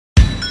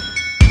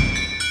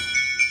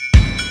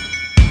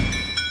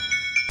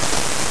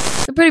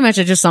Pretty much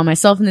I just saw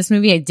myself in this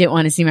movie. I didn't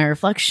want to see my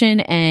reflection,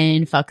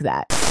 and fuck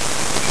that.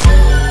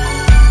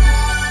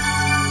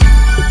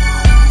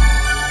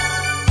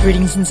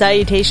 Greetings and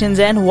salutations,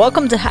 and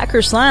welcome to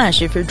Hacker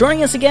Slash. If you're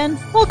joining us again,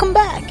 welcome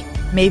back.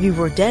 Maybe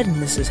we're dead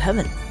and this is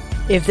heaven.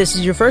 If this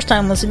is your first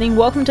time listening,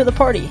 welcome to the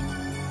party.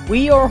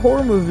 We are a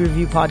horror movie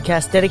review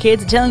podcast dedicated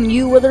to telling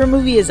you whether a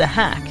movie is a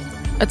hack,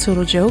 a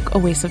total joke, a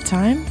waste of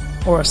time,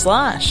 or a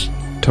slash.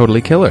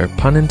 Totally killer,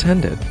 pun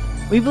intended.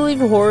 We believe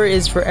horror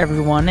is for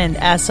everyone, and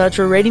as such,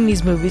 we're rating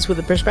these movies with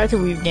the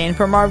perspective we've gained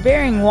from our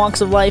varying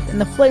walks of life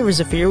and the flavors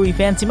of fear we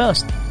fancy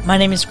most. My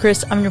name is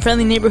Chris, I'm your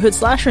friendly neighborhood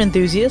slasher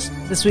enthusiast.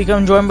 This week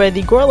I'm joined by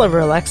the gore lover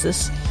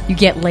Alexis. You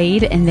get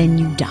laid and then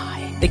you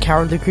die. The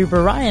cowardly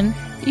creeper Ryan.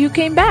 You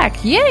came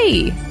back,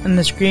 yay! And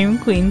the scream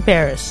queen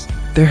Paris.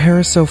 Their hair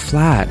is so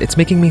flat, it's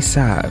making me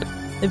sad.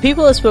 The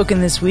people have spoken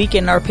this week,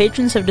 and our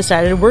patrons have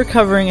decided we're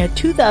covering a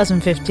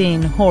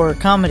 2015 horror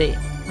comedy.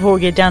 Before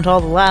we get down to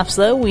all the laughs,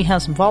 though, we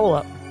have some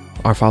follow-up.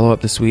 Our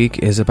follow-up this week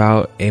is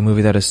about a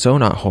movie that is so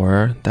not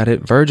horror that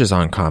it verges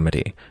on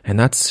comedy, and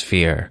that's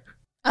Sphere.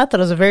 I thought it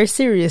was a very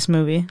serious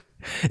movie.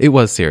 It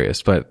was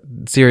serious, but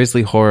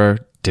seriously horror,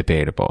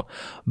 debatable.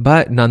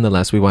 But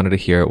nonetheless, we wanted to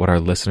hear what our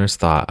listeners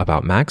thought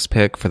about Mac's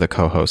pick for the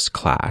co-host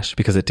Clash,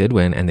 because it did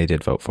win and they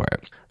did vote for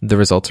it. The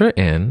results are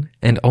in,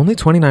 and only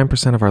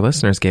 29% of our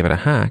listeners gave it a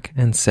hack,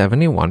 and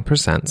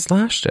 71%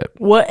 slashed it.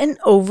 What an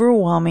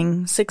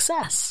overwhelming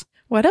success.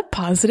 What a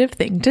positive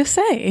thing to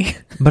say.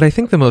 But I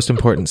think the most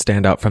important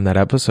standout from that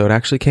episode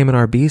actually came in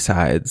our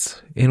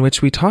B-sides, in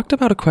which we talked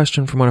about a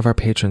question from one of our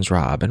patrons,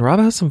 Rob, and Rob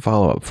has some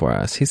follow-up for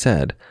us. He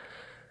said,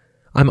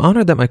 "I'm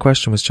honored that my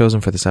question was chosen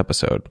for this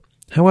episode.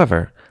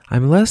 However,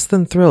 I'm less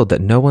than thrilled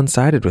that no one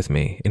sided with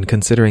me in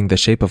considering The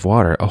Shape of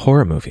Water a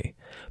horror movie.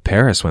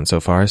 Paris went so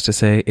far as to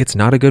say it's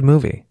not a good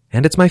movie,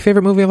 and it's my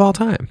favorite movie of all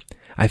time.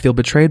 I feel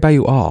betrayed by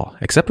you all,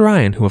 except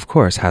Ryan, who of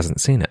course hasn't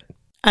seen it."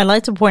 I'd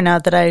like to point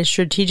out that I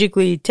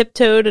strategically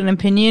tiptoed an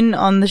opinion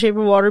on The Shape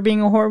of Water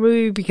being a horror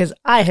movie because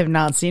I have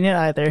not seen it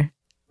either.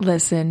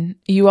 Listen,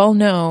 you all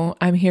know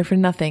I'm here for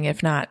nothing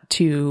if not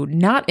to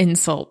not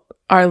insult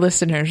our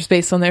listeners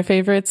based on their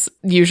favorites,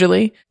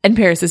 usually, and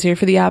Paris is here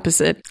for the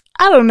opposite.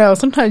 I don't know,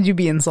 sometimes you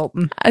be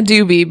insulting. I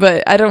do be,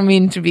 but I don't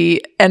mean to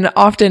be, and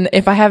often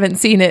if I haven't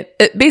seen it,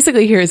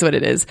 basically here's what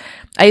it is.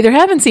 I either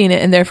haven't seen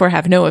it and therefore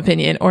have no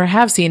opinion, or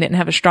have seen it and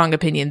have a strong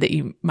opinion that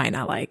you might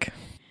not like.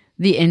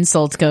 The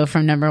insults go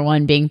from number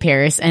one being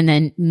Paris, and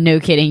then, no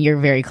kidding,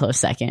 you're very close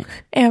second.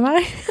 Am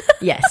I?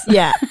 Yes.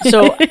 Yeah.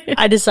 So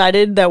I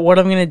decided that what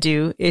I'm going to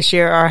do is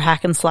share our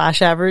hack and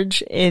slash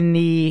average in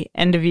the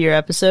end of year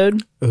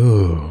episode.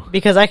 Ooh.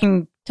 Because I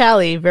can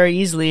tally very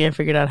easily, I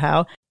figured out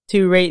how,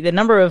 to rate the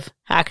number of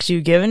hacks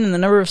you've given and the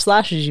number of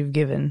slashes you've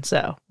given.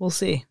 So we'll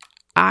see.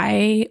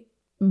 I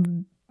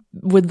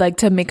would like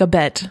to make a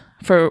bet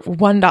for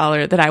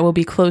 $1 that I will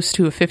be close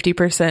to a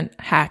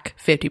 50% hack,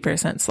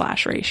 50%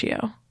 slash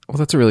ratio. Well,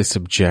 that's a really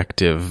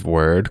subjective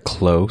word.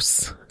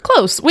 Close.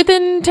 Close.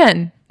 Within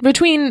 10.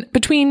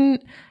 Between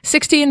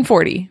 60 and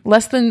 40.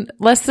 Less than,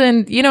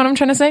 you know what I'm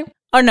trying to say?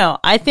 Oh, no.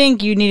 I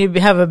think you need to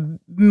have a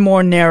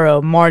more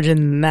narrow margin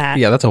than that.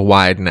 Yeah, that's a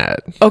wide net.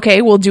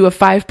 Okay, we'll do a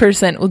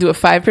 5%. We'll do a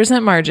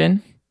 5%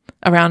 margin.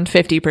 Around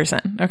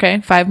 50%.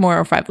 Okay? 5 more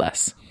or 5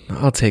 less.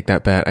 I'll take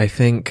that bet. I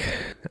think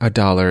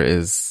 $1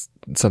 is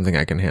something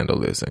I can handle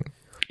losing.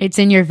 It's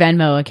in your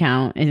Venmo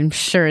account, and I'm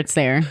sure it's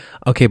there.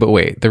 Okay, but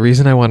wait. The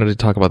reason I wanted to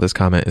talk about this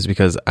comment is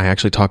because I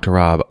actually talked to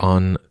Rob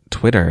on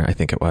Twitter, I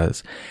think it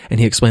was, and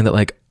he explained that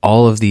like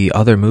all of the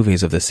other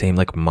movies of the same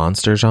like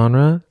monster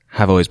genre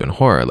have always been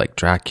horror, like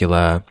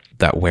Dracula,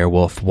 that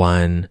werewolf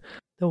one.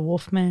 The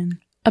Wolfman.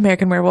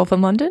 American Werewolf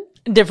in London?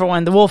 Different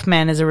one. The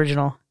Wolfman is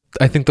original.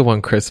 I think the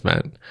one Chris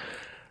meant.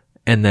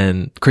 And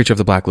then Creature of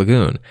the Black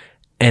Lagoon.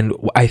 And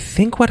I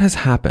think what has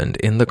happened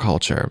in the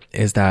culture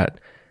is that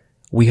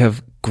we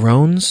have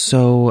grown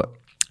so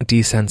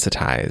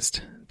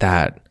desensitized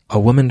that a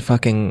woman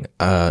fucking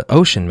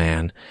ocean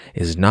man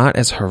is not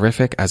as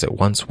horrific as it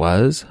once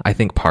was. I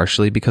think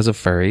partially because of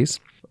furries.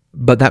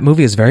 But that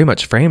movie is very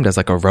much framed as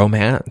like a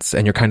romance,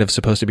 and you're kind of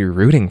supposed to be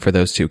rooting for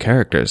those two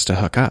characters to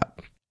hook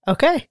up.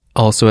 Okay.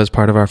 Also, as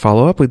part of our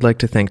follow-up, we'd like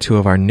to thank 2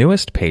 of our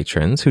newest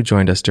patrons who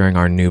joined us during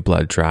our New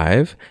Blood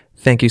drive.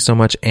 Thank you so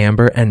much,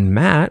 Amber and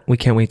Matt. We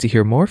can't wait to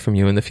hear more from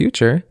you in the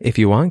future. If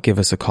you want, give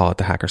us a call at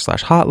the Hacker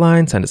Slash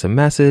hotline, send us a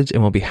message,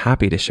 and we'll be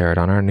happy to share it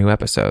on our new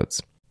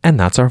episodes. And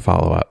that's our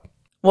follow-up.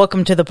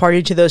 Welcome to the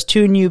party to those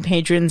 2 new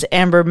patrons.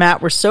 Amber,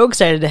 Matt, we're so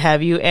excited to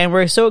have you, and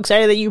we're so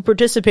excited that you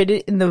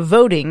participated in the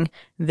voting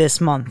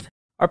this month.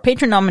 Our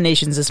patron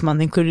nominations this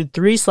month included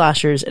 3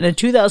 slashers and a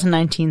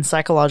 2019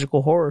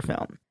 psychological horror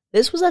film.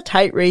 This was a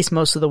tight race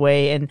most of the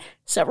way, and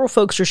several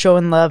folks are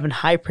showing love and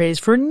high praise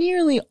for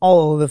nearly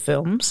all of the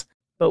films.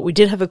 But we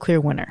did have a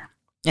clear winner.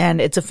 And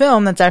it's a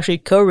film that's actually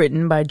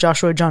co-written by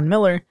Joshua John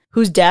Miller,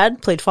 whose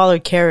dad played Father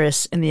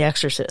Karras in The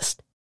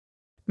Exorcist.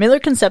 Miller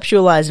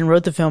conceptualized and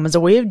wrote the film as a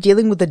way of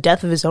dealing with the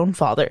death of his own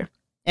father,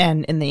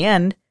 and in the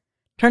end,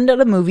 turned out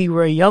a movie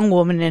where a young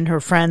woman and her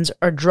friends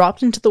are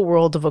dropped into the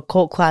world of a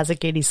cult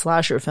classic 80s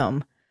slasher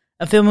film,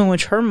 a film in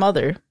which her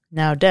mother,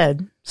 Now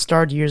Dead,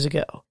 starred years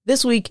ago.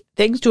 This week,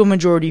 thanks to a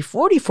majority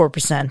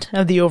 44%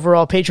 of the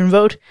overall patron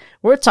vote,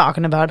 we're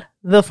talking about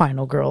The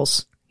Final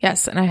Girls.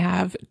 Yes, and I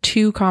have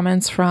 2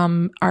 comments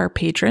from our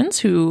patrons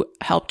who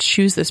helped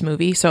choose this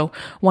movie. So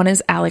one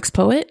is Alex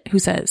Poet, who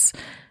says,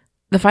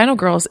 The Final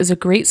Girls is a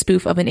great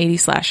spoof of an 80s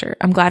slasher.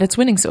 I'm glad it's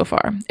winning so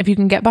far. If you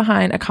can get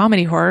behind a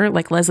comedy horror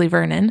like Leslie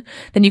Vernon,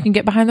 then you can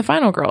get behind The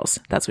Final Girls.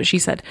 That's what she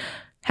said.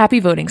 Happy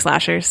voting,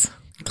 slashers.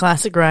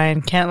 Classic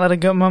Ryan, can't let a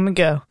good moment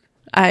go.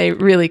 I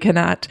really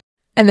cannot.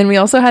 And then we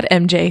also had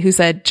MJ who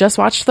said, just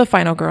watched The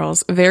Final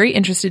Girls. Very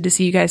interested to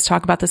see you guys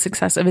talk about the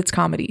success of its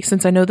comedy,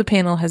 since I know the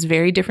panel has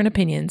very different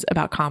opinions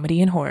about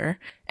comedy and horror,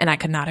 and I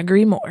could not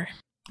agree more.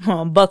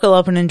 Well, buckle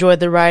up and enjoy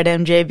the ride,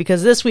 MJ,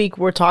 because this week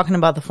we're talking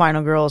about The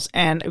Final Girls,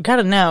 and we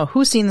gotta know,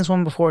 who's seen this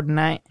one before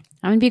tonight?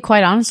 I'm going to be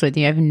quite honest with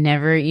you. I've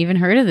never even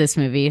heard of this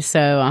movie,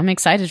 so I'm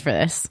excited for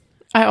this.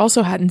 I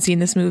also hadn't seen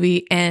this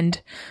movie,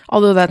 and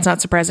although that's not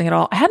surprising at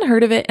all, I hadn't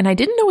heard of it, and I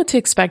didn't know what to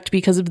expect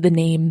because of the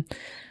name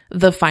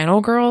The Final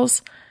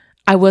Girls.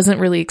 I wasn't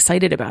really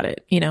excited about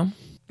it, you know?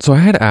 So I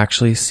had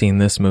actually seen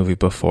this movie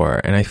before,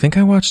 and I think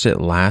I watched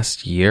it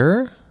last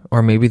year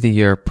or maybe the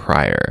year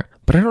prior.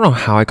 But I don't know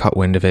how I caught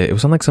wind of it. It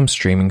was on like some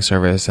streaming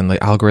service, and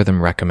the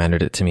algorithm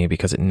recommended it to me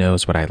because it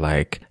knows what I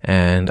like.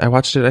 And I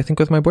watched it, I think,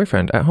 with my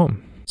boyfriend at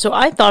home. So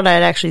I thought I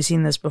had actually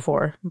seen this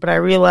before, but I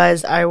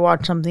realized I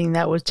watched something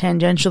that was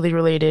tangentially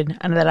related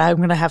and that I'm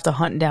going to have to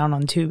hunt down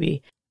on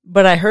Tubi.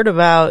 But I heard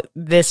about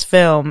this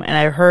film and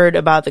I heard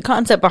about the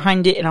concept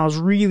behind it, and I was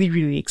really,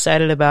 really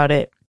excited about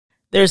it.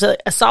 There's a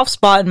soft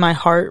spot in my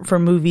heart for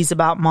movies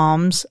about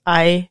moms.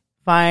 I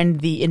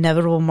find the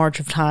inevitable march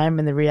of time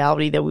and the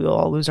reality that we will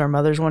all lose our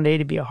mothers one day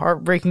to be a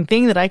heartbreaking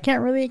thing that I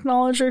can't really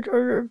acknowledge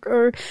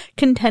or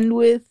contend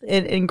with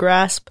and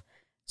grasp.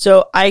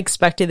 So I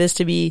expected this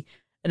to be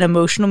an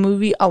emotional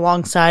movie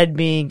alongside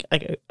being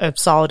like a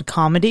solid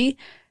comedy.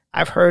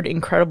 I've heard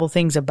incredible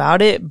things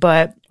about it,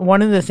 but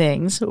one of the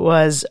things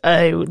was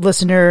a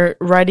listener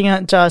writing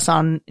out to us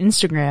on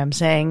Instagram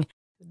saying,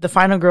 The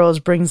Final Girls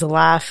brings the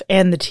laugh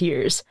and the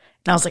tears.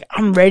 And I was like,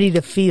 I'm ready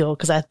to feel,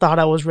 because I thought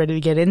I was ready to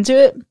get into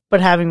it.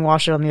 But having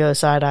watched it on the other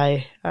side,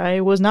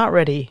 I was not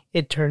ready,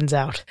 it turns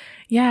out.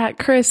 Yeah,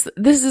 Chris,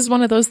 this is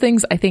one of those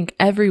things I think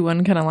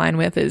everyone can align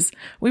with, is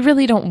we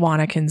really don't want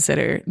to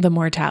consider the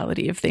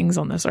mortality of things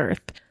on this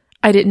earth.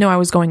 I didn't know I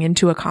was going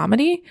into a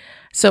comedy,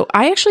 so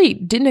I actually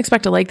didn't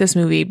expect to like this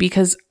movie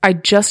because I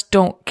just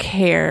don't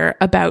care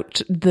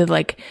about the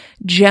like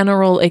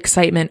general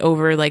excitement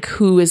over like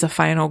who is a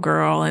final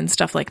girl and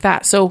stuff like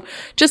that. So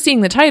just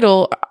seeing the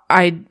title,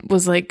 I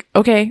was like,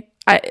 okay,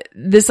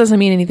 this doesn't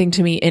mean anything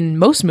to me in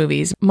most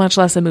movies, much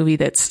less a movie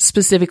that's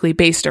specifically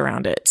based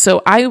around it.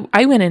 So I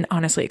went in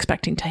honestly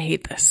expecting to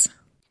hate this.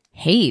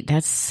 Hate,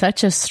 that's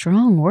such a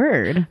strong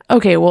word.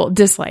 Okay, well,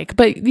 dislike,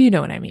 but you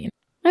know what I mean.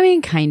 I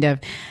mean, kind of.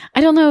 I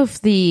don't know if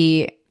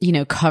the,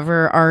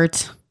 cover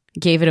art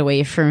gave it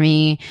away for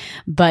me,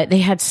 but they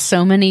had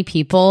so many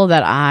people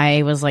that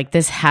I was like,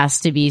 this has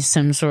to be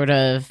some sort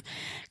of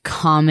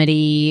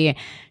comedy,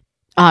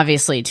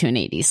 obviously to an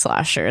 80s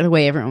slasher, the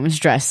way everyone was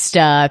dressed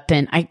up.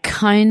 And I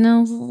kind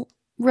of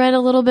read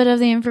a little bit of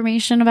the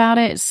information about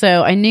it,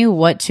 so I knew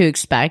what to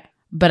expect,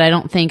 but I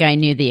don't think I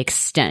knew the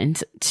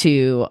extent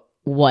to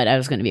what I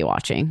was going to be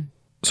watching.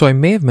 So I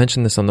may have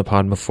mentioned this on the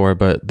pod before,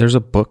 but there's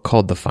a book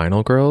called The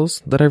Final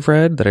Girls that I've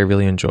read that I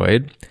really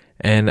enjoyed.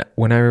 And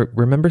when I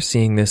remember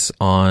seeing this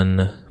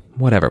on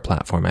whatever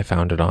platform I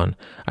found it on,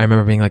 I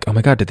remember being like, oh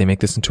my God, did they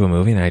make this into a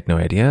movie? And I had no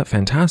idea.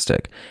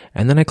 Fantastic.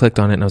 And then I clicked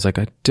on it and I was like,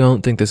 I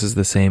don't think this is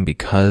the same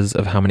because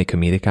of how many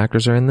comedic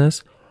actors are in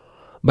this.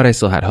 But I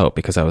still had hope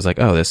because I was like,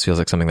 oh, this feels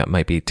like something that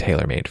might be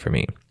tailor-made for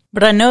me.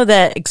 But I know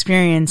that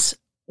experience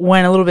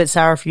went a little bit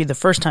sour for you the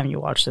first time you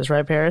watched this,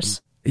 right,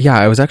 Paris? Yeah,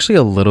 I was actually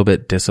a little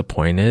bit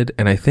disappointed,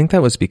 and I think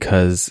that was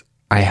because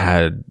I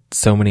had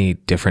so many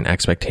different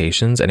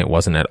expectations, and it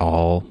wasn't at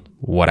all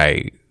what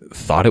I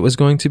thought it was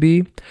going to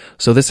be.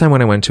 So this time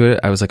when I went to it,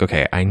 I was like,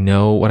 okay, I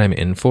know what I'm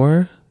in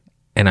for,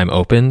 and I'm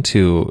open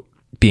to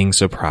being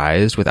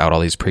surprised without all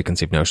these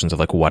preconceived notions of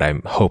like what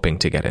I'm hoping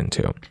to get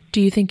into.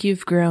 Do you think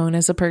you've grown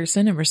as a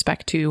person in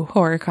respect to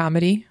horror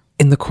comedy?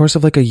 In the course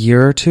of like a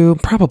year or two,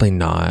 probably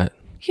not.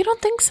 You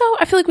don't think so?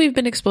 I feel like we've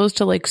been exposed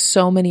to like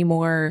so many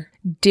more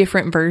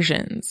different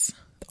versions.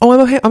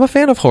 Oh, I'm a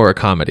fan of horror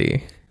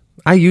comedy.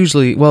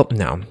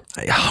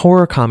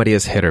 Horror comedy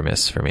is hit or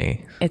miss for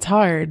me. It's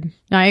hard.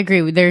 No, I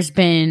agree. There's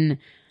been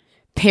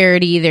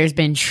parody, there's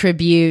been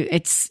tribute.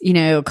 It's,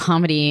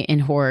 comedy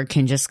and horror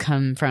can just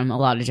come from a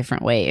lot of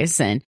different ways.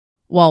 And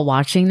while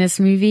watching this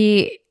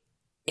movie,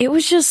 it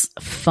was just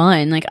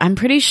fun. Like, I'm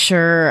pretty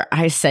sure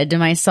I said to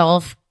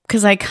myself,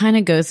 because I kind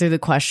of go through the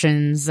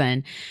questions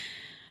and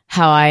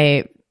how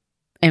I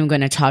am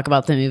going to talk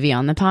about the movie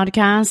on the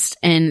podcast.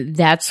 And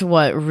that's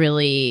what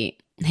really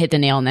hit the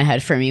nail on the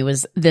head for me,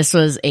 this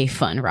was a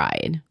fun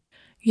ride.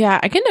 Yeah,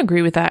 I can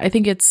agree with that. I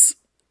think it's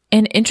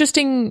an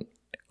interesting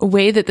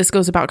way that this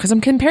goes about, because I'm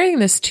comparing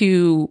this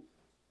to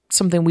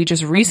something we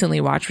just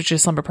recently watched, which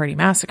is Slumber Party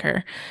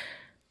Massacre,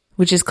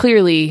 which is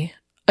clearly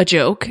a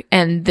joke.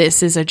 And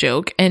this is a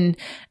joke. And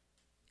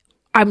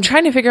I'm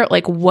trying to figure out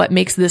like what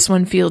makes this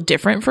one feel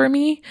different for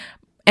me.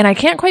 And I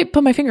can't quite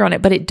put my finger on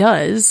it, but it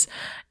does.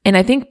 And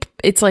I think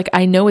it's like,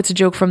 I know it's a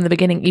joke from the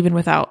beginning, even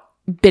without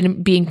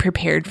being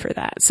prepared for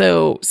that.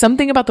 So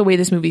something about the way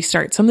this movie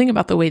starts, something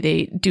about the way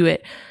they do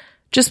it,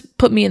 just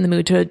put me in the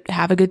mood to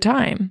have a good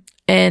time.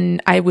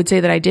 And I would say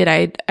that I did.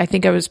 I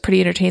think I was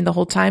pretty entertained the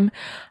whole time.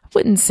 I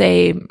wouldn't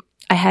say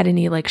I had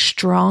any like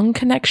strong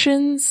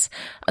connections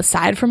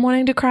aside from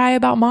wanting to cry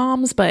about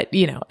moms, but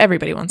you know,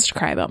 everybody wants to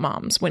cry about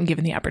moms when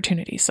given the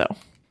opportunity. So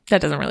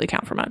that doesn't really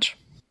count for much.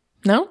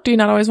 No? Do you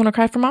not always want to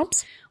cry for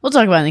moms? We'll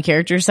talk about it in the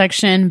character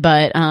section,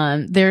 but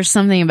there's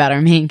something about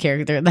our main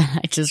character that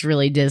I just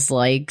really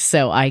dislike,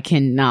 so I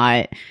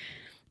cannot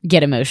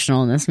get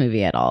emotional in this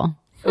movie at all.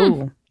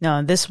 Ooh,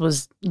 no, this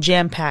was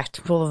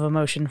jam-packed full of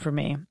emotion for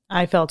me.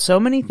 I felt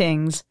so many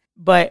things,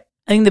 but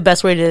I think the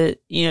best way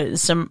to,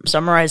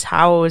 summarize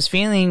how I was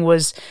feeling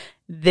was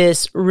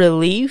this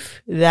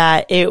relief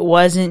that it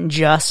wasn't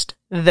just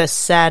the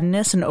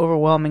sadness and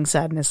overwhelming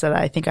sadness that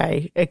I think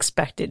I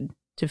expected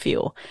to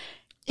feel.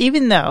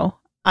 Even though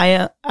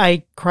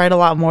I cried a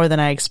lot more than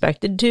I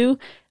expected to,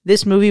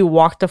 this movie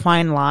walked a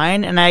fine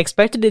line, and I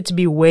expected it to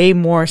be way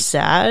more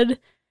sad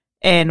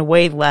and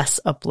way less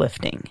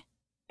uplifting.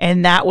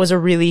 And that was a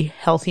really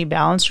healthy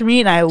balance for me,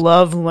 and I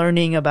love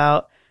learning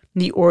about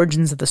the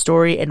origins of the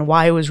story and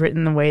why it was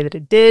written the way that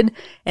it did,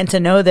 and to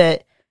know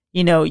that,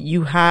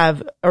 you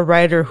have a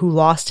writer who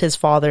lost his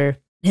father.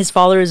 His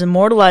father is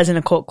immortalized in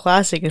a cult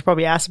classic. He's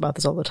probably asked about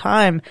this all the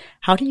time.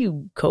 How do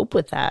you cope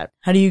with that?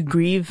 How do you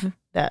grieve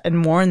that and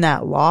mourn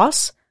that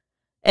loss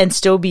and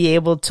still be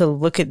able to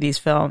look at these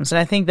films? And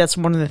I think that's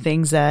one of the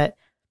things that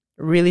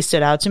really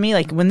stood out to me.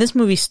 Like when this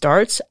movie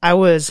starts, I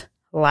was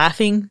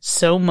laughing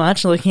so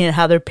much looking at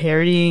how they're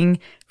parodying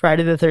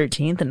Friday the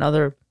 13th and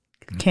other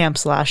camp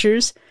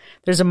slashers.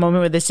 There's a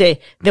moment where they say,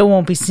 they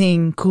won't be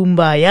singing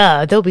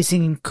Kumbaya, they'll be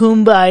singing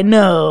Kumbaya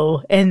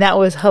No. And that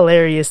was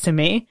hilarious to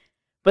me.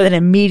 But then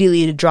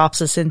immediately it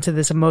drops us into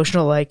this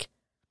emotional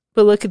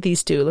but look at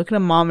these two. Look at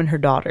a mom and her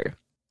daughter.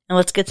 And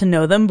let's get to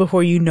know them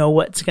before you know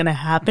what's going to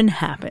happen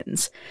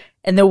happens.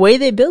 And the way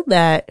they build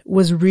that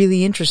was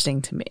really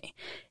interesting to me.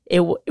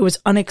 It was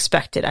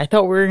unexpected. I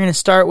thought we were going to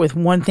start with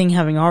one thing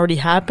having already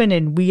happened,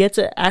 and we get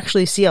to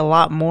actually see a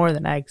lot more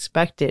than I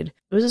expected.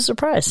 It was a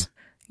surprise.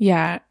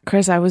 Yeah,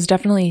 Chris, I was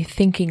definitely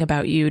thinking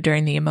about you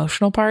during the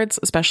emotional parts,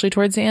 especially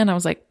towards the end. I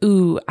was like,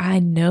 ooh, I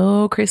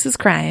know Chris is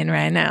crying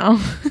right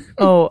now.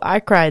 Oh,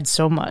 I cried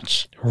so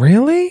much.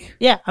 Really?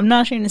 Yeah, I'm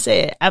not ashamed to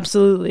say it.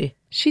 Absolutely.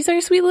 She's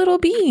our sweet little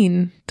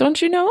bean.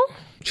 Don't you know?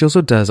 She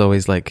also does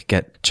always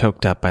get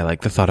choked up by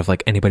the thought of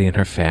anybody in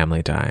her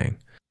family dying.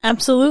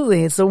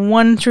 Absolutely. It's the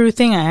one true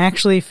thing I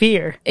actually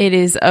fear. It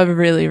is a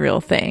really real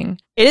thing.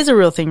 It is a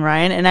real thing,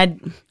 Ryan.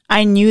 And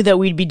I knew that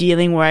we'd be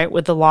dealing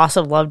with the loss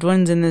of loved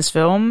ones in this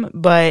film.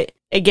 But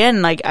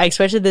again, I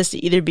expected this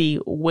to either be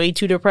way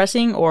too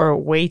depressing or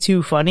way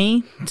too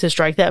funny to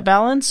strike that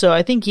balance. So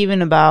I think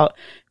even about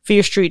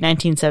Fear Street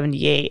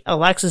 1978,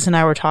 Alexis and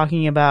I were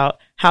talking about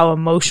how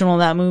emotional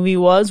that movie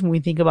was when we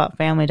think about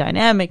family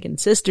dynamic and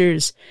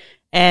sisters.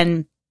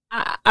 And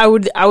I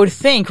would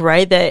think,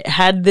 right, that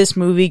had this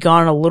movie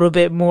gone a little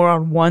bit more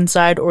on one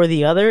side or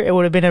the other, it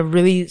would have been a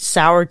really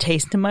sour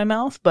taste in my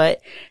mouth. But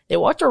they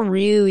walked a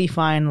really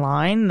fine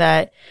line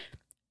that,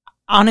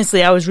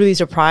 honestly, I was really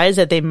surprised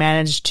that they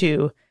managed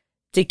to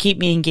keep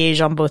me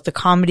engaged on both the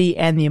comedy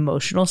and the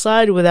emotional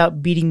side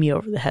without beating me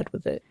over the head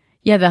with it.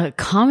 Yeah, the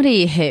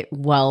comedy hit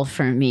well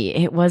for me.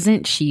 It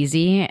wasn't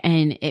cheesy,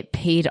 and it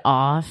paid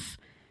off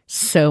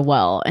so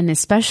well, and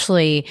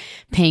especially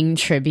paying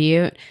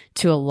tribute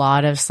to a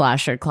lot of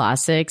slasher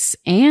classics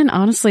and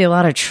honestly a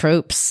lot of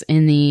tropes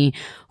in the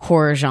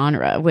horror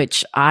genre,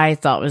 which I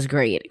thought was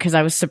great because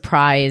I was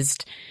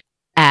surprised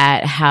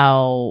at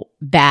how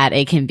bad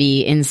it can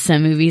be in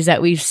some movies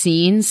that we've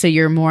seen. So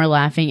you're more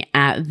laughing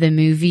at the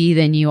movie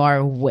than you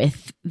are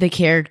with the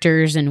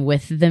characters and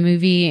with the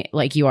movie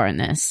like you are in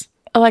this.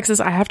 Alexis,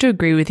 I have to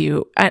agree with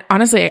you.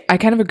 Honestly, I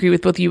kind of agree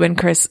with both you and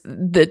Chris.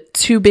 The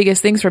two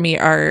biggest things for me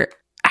are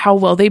how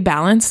well they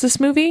balance this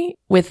movie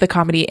with the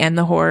comedy and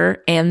the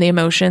horror and the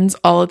emotions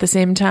all at the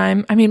same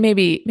time. I mean,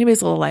 maybe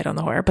it's a little light on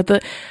the horror, but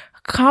the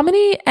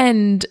comedy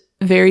and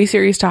very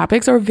serious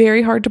topics are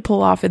very hard to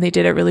pull off, and they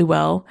did it really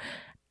well.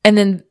 And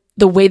then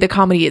the way the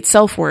comedy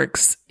itself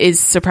works is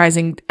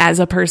surprising as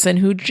a person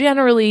who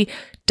generally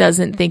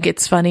doesn't think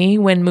it's funny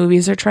when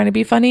movies are trying to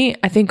be funny,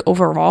 I think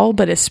overall,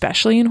 but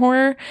especially in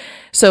horror.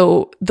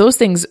 So those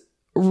things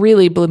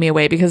really blew me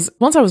away because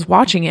once I was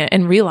watching it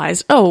and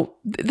realized, oh,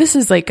 this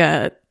is like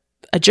a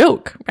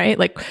joke, right?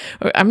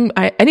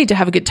 I need to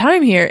have a good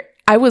time here.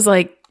 I was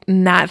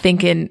not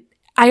thinking,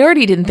 I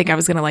already didn't think I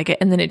was going to like it.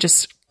 And then it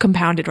just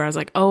compounded where I was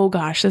like, oh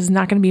gosh, this is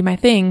not going to be my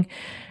thing.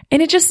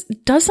 And it just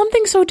does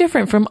something so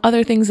different from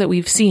other things that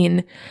we've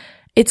seen.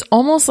 It's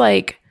almost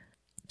like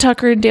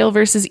Tucker and Dale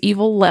versus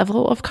Evil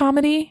level of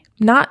comedy.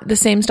 Not the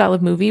same style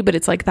of movie, but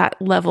it's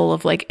that level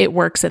of it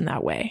works in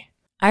that way.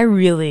 I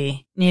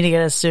really need to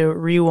get us to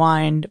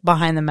rewind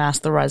Behind the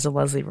Mask, The Rise of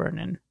Leslie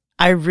Vernon.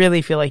 I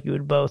really feel like you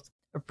would both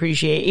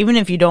appreciate, even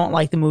if you don't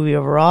like the movie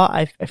overall,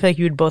 I feel like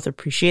you would both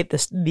appreciate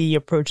the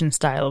approach and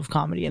style of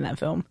comedy in that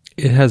film.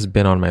 It has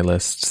been on my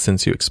list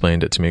since you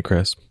explained it to me,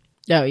 Chris.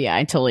 Oh, yeah,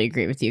 I totally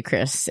agree with you,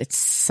 Chris. It's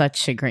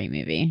such a great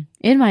movie,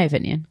 in my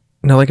opinion.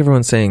 Now, like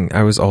everyone's saying,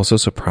 I was also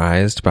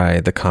surprised by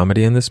the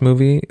comedy in this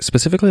movie,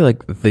 specifically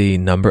like the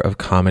number of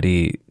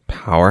comedy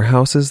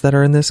powerhouses that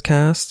are in this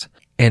cast.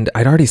 And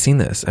I'd already seen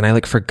this, and I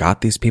like forgot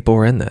these people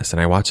were in this.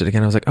 And I watched it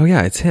again. I was like, oh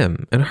yeah, it's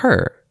him and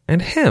her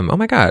and him. Oh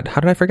my God,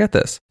 how did I forget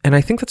this? And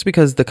I think that's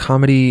because the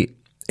comedy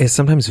is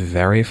sometimes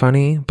very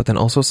funny, but then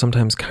also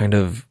sometimes kind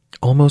of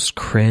almost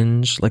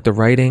cringe. Like the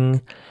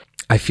writing,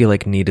 I feel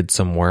like needed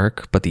some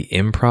work, but the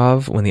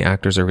improv, when the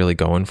actors are really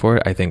going for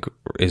it, I think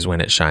is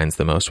when it shines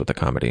the most with the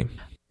comedy.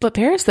 But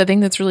Paris, the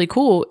thing that's really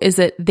cool is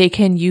that they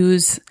can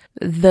use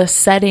the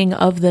setting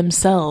of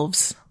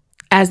themselves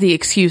as the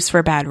excuse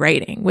for bad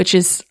writing, which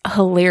is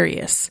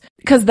hilarious.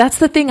 Because that's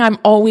the thing I'm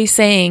always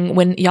saying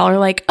when y'all are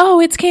like, oh,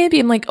 it's campy.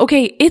 I'm like,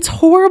 okay, it's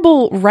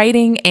horrible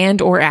writing and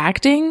or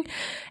acting.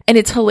 And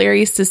it's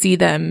hilarious to see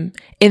them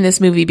in this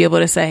movie be able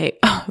to say,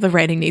 oh, the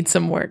writing needs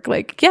some work.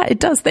 Like, yeah,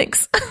 it does.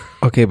 Thanks.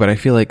 Okay, but I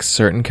feel like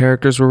certain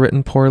characters were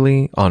written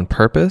poorly on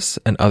purpose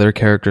and other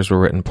characters were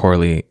written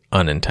poorly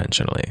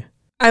unintentionally.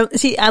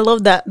 I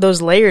love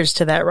those layers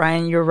to that,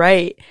 Ryan. You're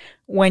right.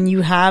 When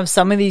you have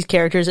some of these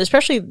characters,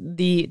 especially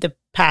the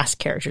past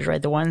characters,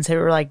 right? The ones that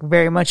were like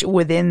very much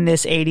within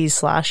this 80s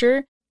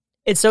slasher,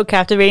 it's so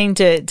captivating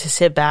to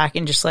sit back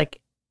and just like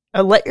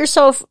let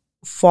yourself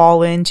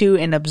fall into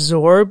and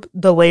absorb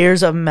the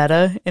layers of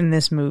meta in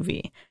this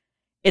movie.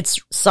 It's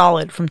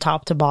solid from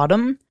top to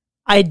bottom.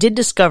 I did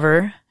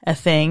discover a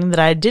thing that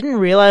I didn't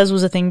realize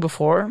was a thing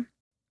before.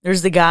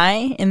 There's the guy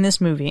in this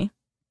movie,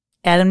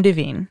 Adam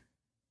Devine.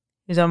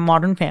 He's on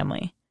Modern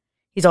Family.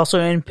 He's also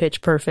in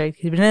Pitch Perfect.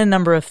 He's been in a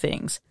number of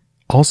things.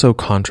 Also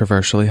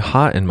controversially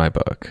hot in my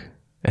book.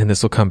 And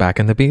this will come back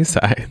in the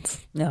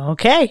B-sides.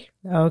 Okay.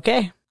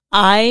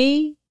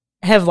 I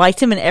have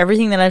liked him in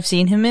everything that I've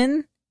seen him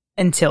in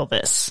until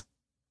this.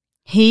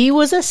 He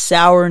was a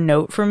sour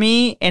note for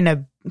me and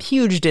a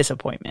huge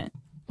disappointment.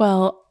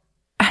 Well,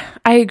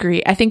 I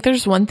agree. I think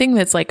there's one thing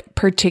that's like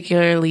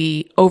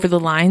particularly over the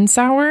line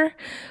sour,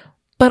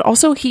 but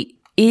also he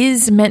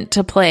is meant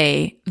to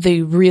play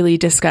the really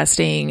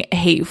disgusting,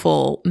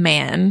 hateful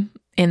man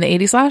in the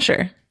 80s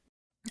slasher.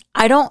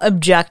 I don't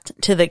object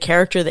to the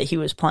character that he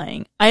was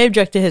playing. I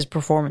object to his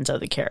performance of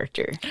the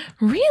character.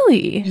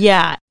 Really?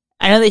 Yeah.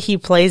 I know that he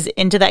plays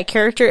into that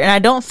character, and I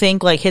don't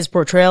think like his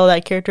portrayal of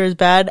that character is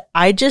bad.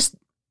 I just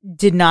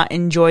did not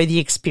enjoy the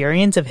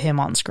experience of him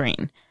on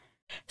screen.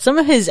 Some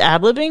of his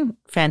ad-libbing,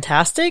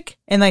 fantastic,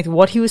 and like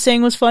what he was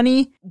saying was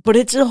funny, but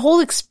it's a whole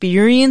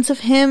experience of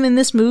him in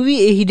this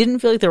movie. He didn't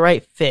feel like the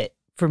right fit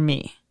for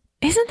me.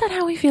 Isn't that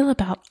how we feel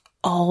about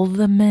all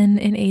the men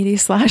in 80s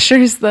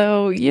slashers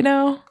though, you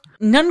know?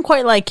 None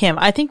quite like him.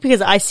 I think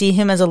because I see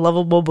him as a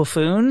lovable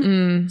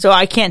buffoon, so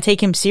I can't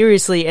take him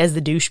seriously as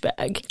the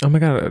douchebag. Oh my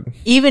God.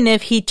 Even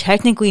if he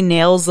technically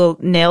nails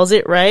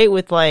it right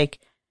with like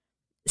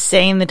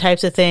saying the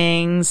types of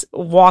things,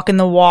 walking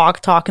the walk,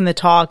 talking the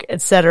talk,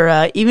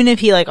 etc. Even if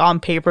he like on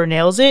paper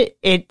nails it,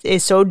 it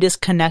is so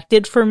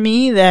disconnected for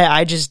me that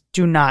I just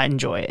do not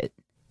enjoy it.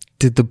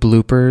 Did the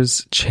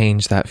bloopers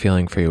change that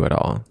feeling for you at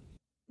all?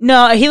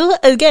 No, he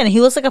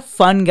looks like a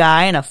fun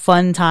guy and a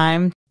fun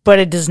time, but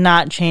it does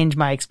not change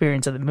my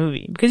experience of the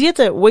movie because you have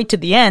to wait to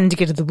the end to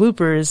get to the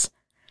bloopers,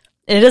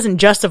 and it doesn't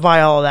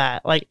justify all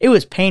that. Like, it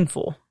was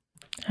painful.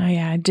 Oh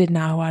yeah, I did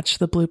not watch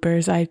the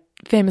bloopers. I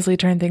famously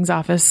turn things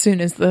off as soon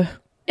as the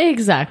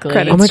Exactly.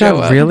 credits Oh my show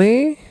God, up.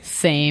 really?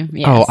 Same.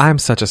 Yes. Oh, I'm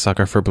such a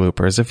sucker for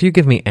bloopers. If you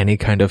give me any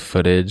kind of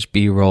footage,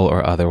 B-roll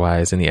or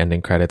otherwise, in the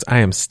ending credits, I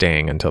am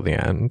staying until the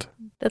end.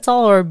 That's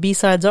all our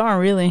B-sides are,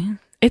 really.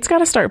 It's got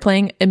to start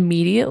playing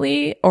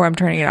immediately or I'm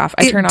turning it off.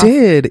 I turn It off.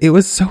 did. It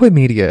was so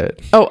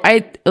immediate. Oh, I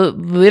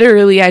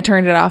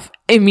turned it off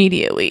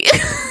immediately.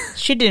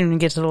 She didn't even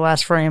get to the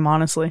last frame,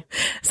 honestly.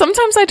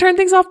 Sometimes I turn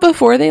things off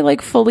before they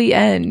like fully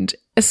end,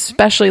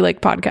 especially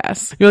like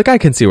podcasts. You're like, I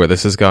can see where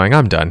this is going.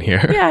 I'm done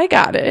here. Yeah, I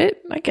got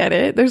it. I get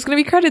it. There's going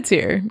to be credits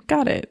here.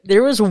 Got it.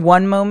 There was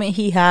one moment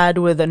he had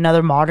with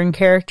another modern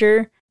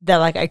character that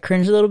like I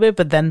cringed a little bit,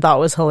 but then thought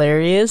was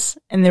hilarious.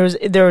 And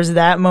there was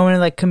that moment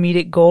of like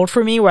comedic gold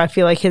for me where I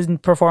feel like his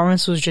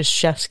performance was just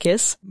chef's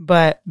kiss.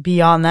 But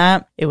beyond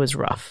that, it was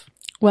rough.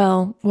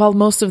 Well, while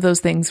most of those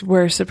things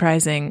were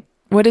surprising,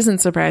 what isn't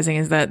surprising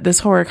is that this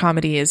horror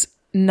comedy is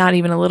not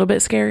even a little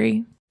bit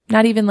scary.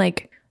 Not even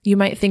like you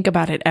might think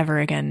about it ever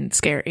again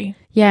scary.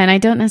 Yeah, and I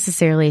don't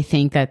necessarily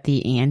think that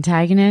the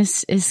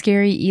antagonist is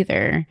scary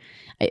either.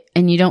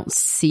 And you don't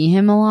see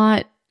him a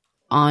lot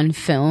on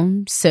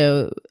film,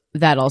 so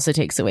that also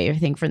takes away, I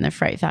think, from the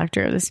fright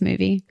factor of this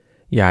movie.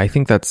 Yeah, I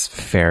think that's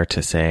fair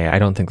to say. I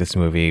don't think this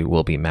movie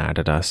will be mad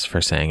at us for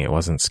saying it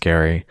wasn't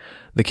scary.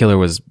 The killer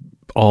was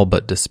all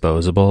but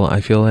disposable,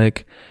 I feel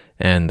like,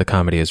 and the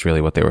comedy is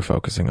really what they were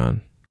focusing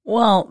on.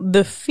 Well,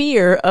 the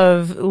fear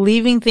of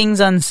leaving things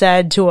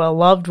unsaid to a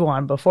loved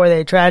one before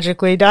they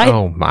tragically die.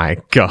 Oh my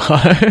God.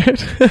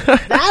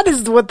 That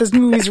is what this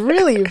movie's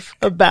really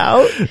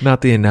about.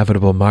 Not the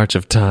inevitable march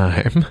of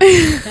time.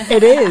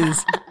 It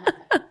is.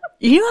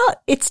 You know,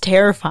 it's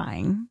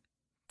terrifying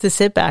to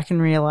sit back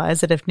and realize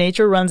that if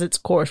nature runs its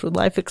course with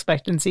life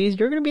expectancies,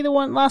 you're going to be the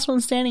last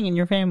one standing in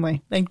your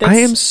family. Like I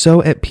am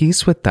so at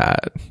peace with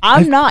that.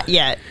 I'm not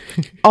yet.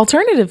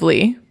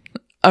 Alternatively,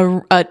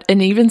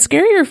 an even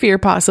scarier fear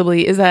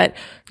possibly is that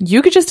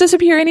you could just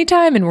disappear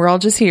anytime and we're all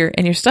just here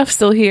and your stuff's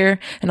still here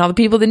and all the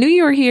people that knew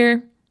you were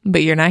here,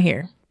 but you're not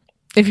here.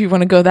 If you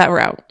want to go that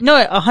route.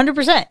 No,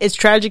 100%. It's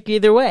tragic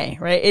either way,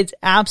 right? It's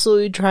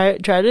absolutely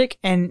tragic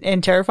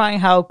and terrifying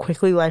how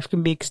quickly life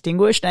can be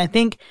extinguished. And I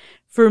think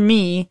for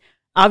me,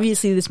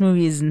 obviously this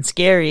movie isn't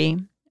scary,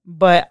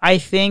 but I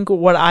think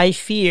what I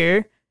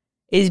fear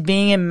is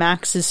being in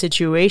Max's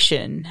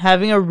situation,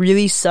 having a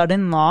really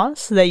sudden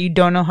loss that you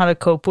don't know how to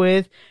cope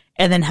with,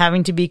 and then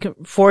having to be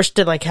forced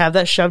to like have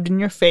that shoved in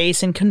your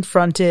face and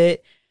confront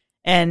it,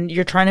 and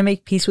you're trying to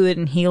make peace with it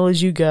and heal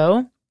as you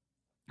go,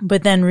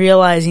 but then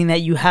realizing that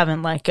you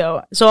haven't let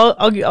go. So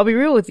I'll be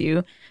real with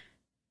you.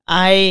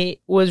 I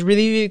was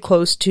really, really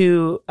close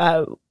to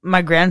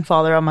my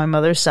grandfather on my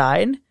mother's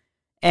side,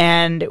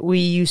 and we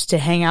used to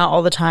hang out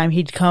all the time.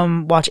 He'd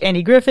come watch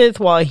Andy Griffith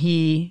while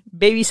he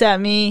babysat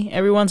me.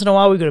 Every once in a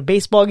while, we'd go to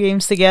baseball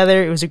games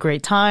together. It was a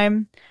great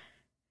time.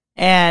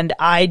 And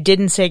I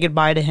didn't say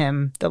goodbye to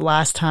him the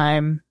last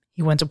time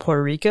he went to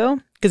Puerto Rico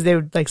because they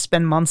would like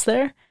spend months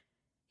there.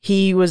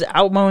 He was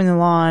out mowing the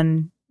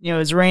lawn. You know, it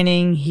was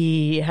raining.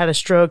 He had a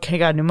stroke. He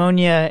got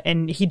pneumonia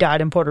and he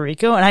died in Puerto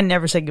Rico. And I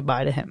never said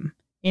goodbye to him.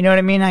 You know what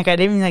I mean? Like I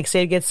didn't even like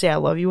say I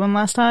love you one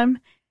last time.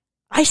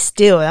 That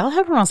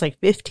happened when I was like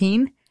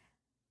 15.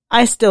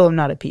 I still am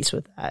not at peace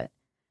with that.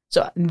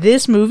 So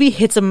this movie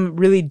hits some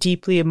really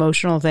deeply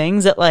emotional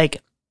things that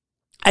like,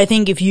 I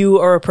think if you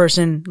are a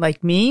person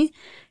like me,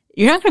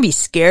 you're not going to be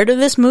scared of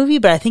this movie,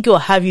 but I think it will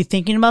have you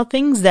thinking about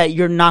things that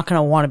you're not going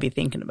to want to be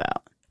thinking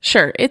about.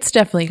 Sure, it's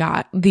definitely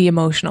got the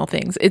emotional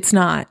things. It's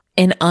not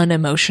an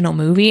unemotional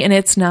movie, and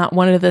it's not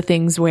one of the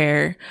things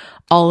where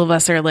all of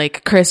us are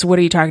like, Chris, what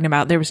are you talking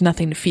about? There was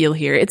nothing to feel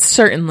here. It's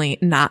certainly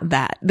not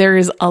that. There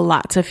is a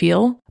lot to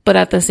feel, but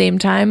at the same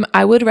time,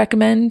 I would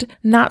recommend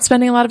not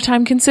spending a lot of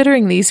time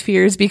considering these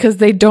fears because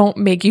they don't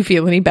make you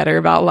feel any better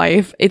about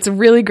life. It's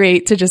really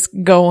great to just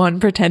go on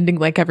pretending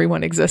like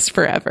everyone exists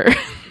forever.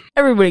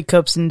 Everybody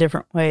copes in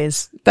different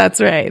ways. That's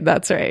right.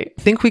 That's right.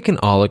 I think we can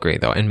all agree,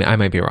 though, and I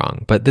might be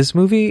wrong, but this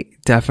movie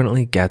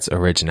definitely gets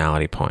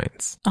originality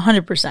points.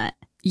 100%.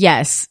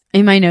 Yes.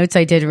 In my notes,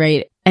 I did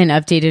write an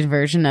updated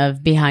version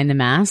of Behind the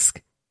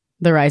Mask,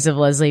 The Rise of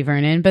Leslie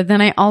Vernon. But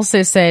then I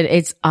also said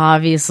it's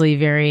obviously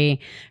very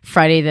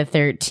Friday the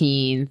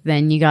 13th.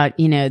 Then you got,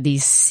 you know,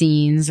 these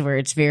scenes where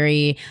it's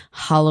very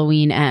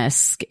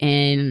Halloween-esque,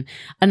 and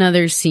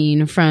another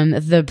scene from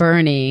The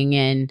Burning,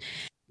 and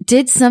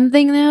did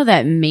something though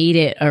that made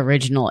it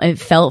original. It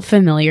felt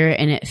familiar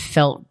and it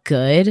felt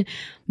good,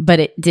 but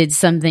it did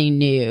something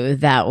new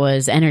that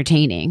was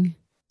entertaining.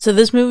 So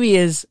this movie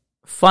is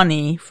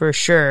funny for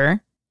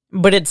sure,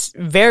 but it's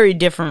very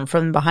different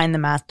from Behind the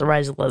Mask, The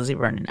Rise of Leslie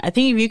Vernon. I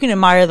think if you can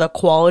admire the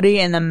quality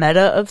and the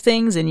meta of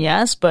things, and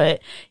yes,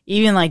 but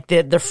even like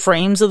the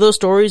frames of those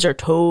stories are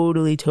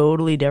totally,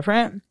 totally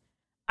different.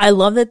 I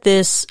love that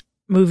this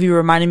movie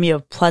reminded me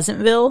of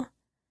Pleasantville,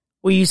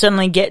 where you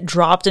suddenly get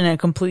dropped in a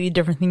completely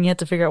different thing. You have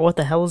to figure out what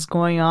the hell is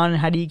going on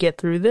and how do you get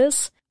through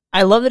this.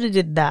 I love that it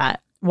did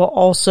that while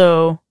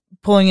also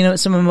pulling in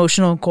some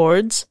emotional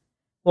chords,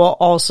 while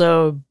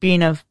also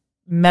being a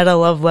meta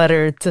love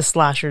letter to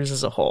slashers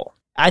as a whole.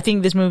 I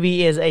think this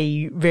movie is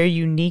a very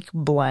unique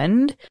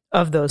blend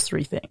of those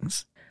three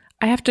things.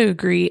 I have to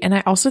agree. And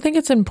I also think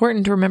it's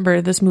important to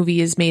remember this movie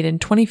is made in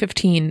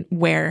 2015,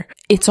 where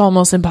it's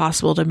almost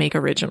impossible to make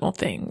original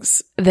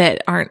things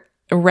that aren't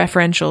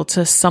referential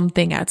to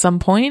something at some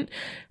point.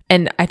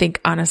 And I think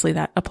honestly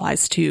that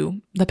applies to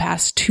the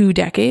past 2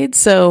 decades.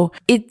 So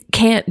it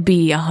can't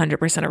be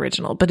 100%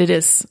 original, but it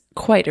is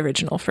quite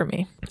original for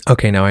me.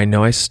 Okay, now I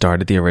know I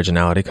started the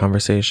originality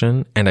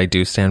conversation and I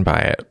do stand by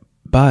it,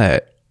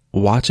 but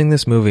watching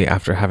this movie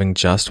after having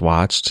just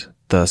watched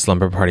the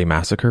Slumber Party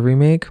Massacre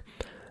remake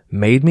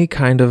made me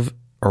kind of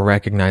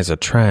recognize a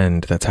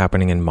trend that's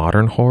happening in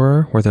modern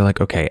horror where they're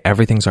like, okay,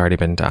 everything's already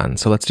been done,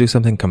 so let's do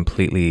something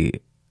completely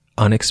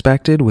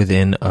unexpected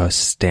within a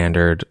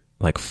standard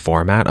like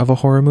format of a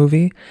horror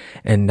movie.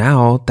 And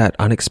now that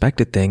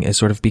unexpected thing is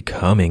sort of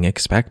becoming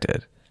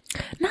expected.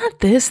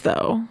 Not this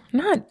though.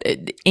 Not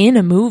in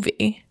a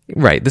movie.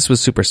 Right. This was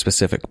super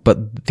specific,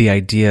 but the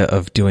idea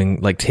of doing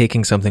like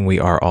taking something we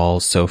are all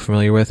so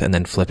familiar with and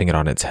then flipping it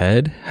on its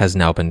head has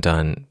now been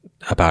done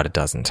about a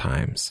dozen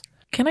times.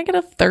 Can I get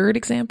a third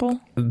example?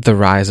 The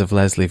Rise of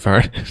Leslie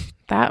Vernon.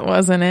 That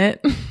wasn't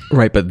it.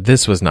 Right, but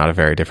this was not a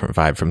very different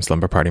vibe from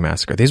Slumber Party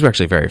Massacre. These were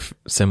actually very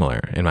similar,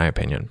 in my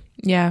opinion.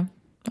 Yeah,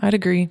 I'd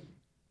agree.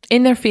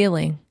 In their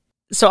feeling.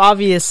 So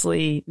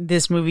obviously,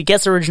 this movie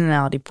gets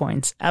originality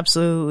points.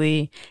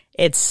 Absolutely.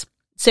 It's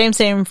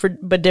Same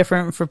but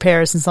different for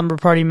Paris and Slumber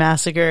Party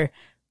Massacre.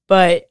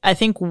 But I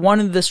think one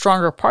of the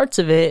stronger parts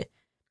of it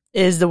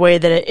is the way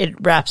that it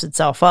wraps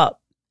itself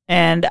up.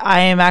 And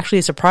I am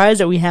actually surprised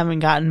that we haven't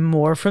gotten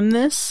more from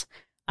this.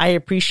 I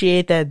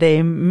appreciate that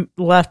they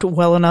left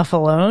well enough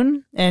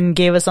alone and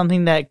gave us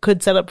something that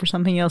could set up for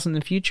something else in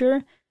the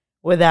future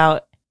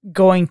without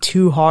going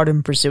too hard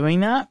in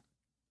pursuing that.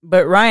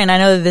 But Ryan, I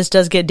know that this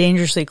does get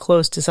dangerously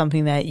close to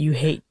something that you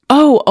hate.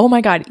 Oh my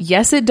God.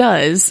 Yes, it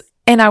does.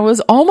 And I was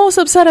almost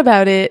upset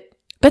about it,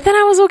 but then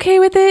I was okay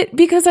with it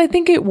because I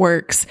think it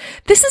works.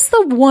 This is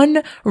the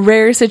one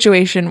rare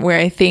situation where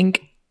I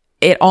think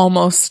it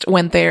almost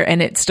went there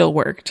and it still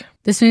worked.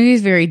 This movie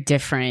is very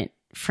different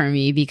for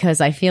me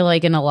because I feel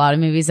like in a lot of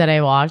movies that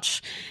I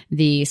watch,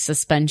 the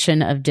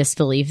suspension of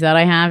disbelief that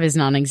I have is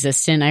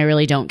non-existent. I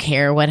really don't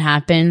care what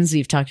happens.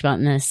 We've talked about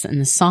this in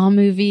the Saw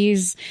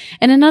movies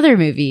and in other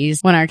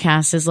movies when our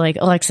cast is like,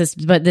 Alexis,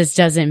 but this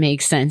doesn't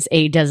make sense.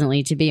 A doesn't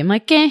lead to B. I'm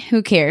like,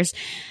 who cares?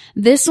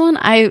 This one,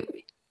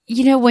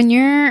 when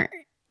you're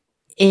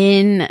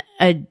in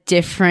a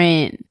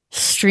different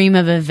stream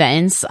of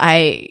events,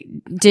 I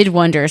did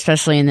wonder,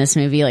 especially in this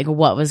movie, like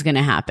what was going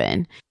to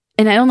happen.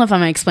 And I don't know if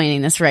I'm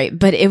explaining this right,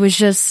 but it was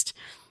just,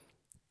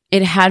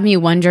 it had me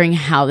wondering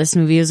how this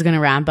movie was going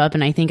to wrap up.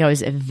 And I think I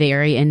was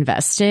very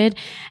invested.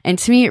 And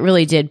to me, it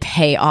really did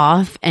pay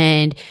off.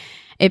 And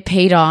it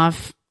paid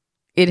off.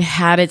 It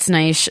had its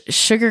nice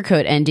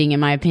sugarcoat ending, in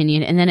my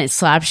opinion. And then it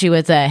slaps you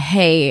with a,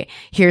 hey,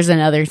 here's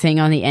another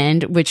thing on the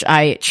end, which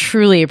I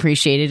truly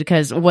appreciated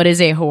because what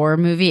is a horror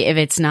movie if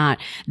it's not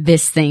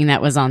this thing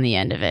that was on the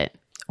end of it?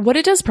 What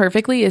it does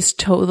perfectly is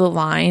toe the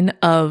line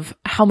of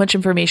how much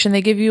information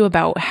they give you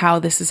about how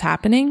this is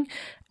happening.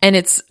 And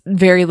it's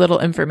very little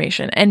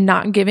information, and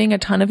not giving a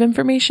ton of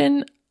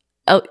information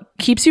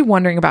keeps you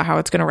wondering about how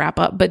it's going to wrap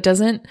up, but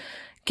doesn't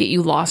get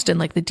you lost in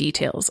like the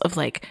details of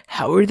like,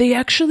 how are they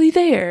actually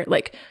there?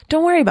 Like,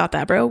 don't worry about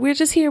that, bro. We're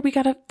just here. We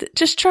gotta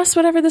just trust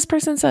whatever this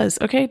person says.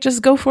 Okay.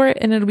 Just go for it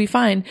and it'll be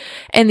fine.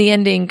 And the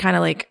ending kind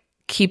of like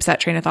keeps that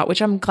train of thought,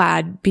 which I'm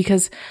glad,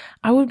 because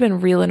I would have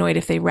been real annoyed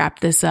if they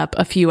wrapped this up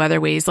a few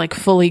other ways, like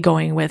fully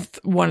going with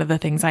one of the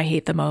things I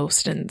hate the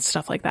most and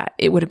stuff like that.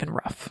 It would have been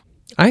rough.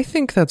 I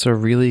think that's a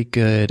really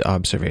good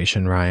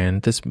observation, Ryan.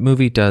 This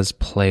movie does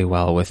play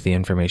well with the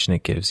information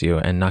it gives you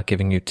and not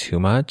giving you too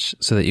much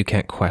so that you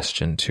can't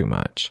question too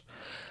much.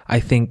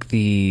 I think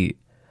the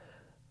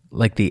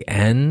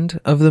end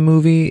of the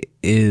movie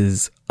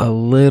is a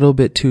little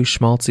bit too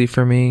schmaltzy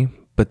for me,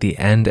 but the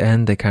end,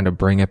 they kind of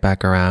bring it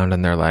back around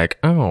and they're like,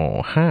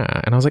 oh, huh.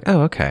 And I was like,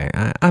 oh, okay,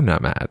 I'm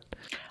not mad.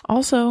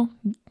 Also,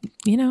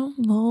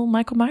 little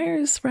Michael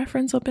Myers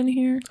reference up in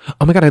here.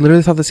 Oh my God, I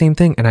literally thought the same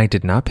thing. And I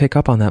did not pick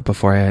up on that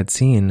before I had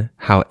seen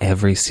how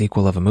every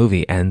sequel of a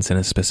movie ends in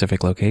a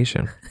specific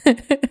location.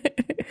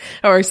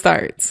 Or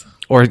starts.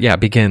 Or,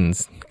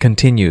 begins,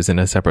 continues in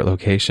a separate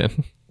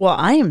location. Well,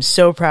 I am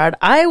so proud.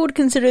 I would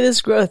consider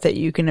this growth that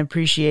you can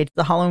appreciate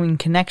the Halloween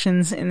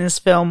connections in this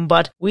film,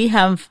 but we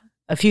have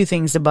a few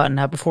things to button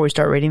up before we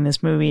start rating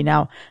this movie.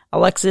 Now,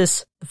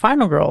 Alexis, The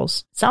Final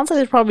Girls. Sounds like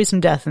there's probably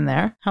some death in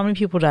there. How many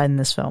people died in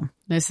this film?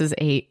 This is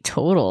a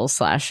total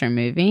slasher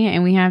movie,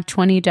 and we have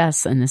 20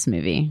 deaths in this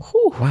movie.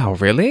 Whew, wow,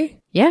 really?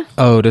 Yeah.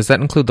 Oh, does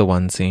that include the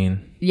one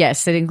scene?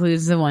 Yes, it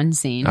includes the one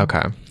scene.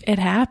 Okay. It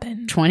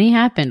happened. 20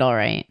 happened, all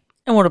right.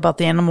 And what about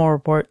the animal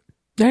report?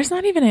 There's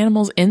not even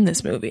animals in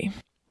this movie,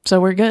 so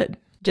we're good.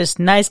 Just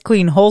nice,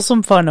 clean,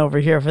 wholesome fun over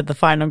here for The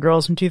Final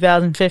Girls from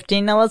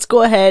 2015. Now let's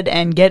go ahead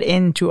and get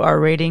into our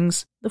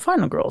ratings. The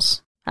Final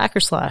Girls, Hack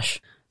or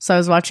Slash. So I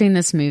was watching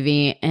this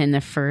movie, and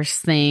the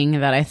first thing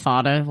that I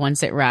thought of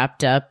once it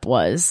wrapped up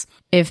was,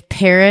 if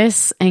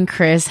Paris and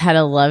Chris had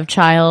a love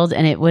child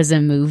and it was a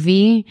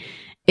movie,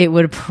 it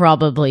would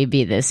probably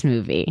be this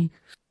movie.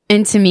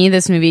 And to me,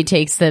 this movie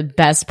takes the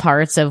best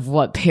parts of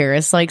what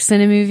Paris likes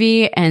in a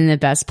movie and the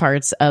best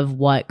parts of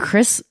what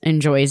Chris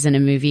enjoys in a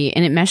movie,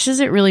 and it meshes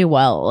it really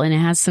well, and it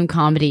has some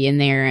comedy in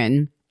there.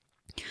 And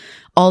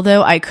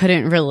although I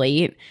couldn't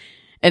relate,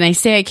 and I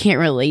say I can't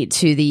relate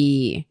to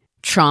the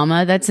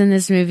trauma that's in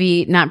this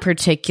movie, not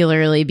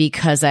particularly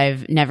because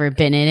I've never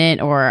been in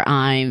it or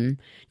I'm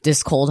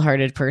this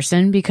cold-hearted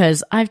person,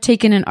 because I've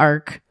taken an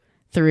arc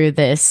through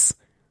this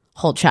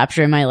whole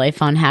chapter in my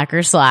life on Hack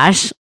or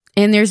Slash.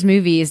 And there's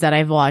movies that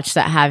I've watched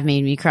that have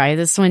made me cry.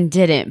 This one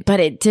didn't, but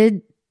it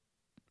did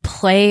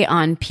play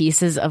on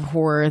pieces of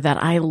horror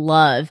that I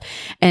love.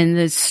 And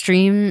the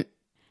stream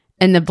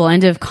and the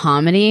blend of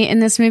comedy in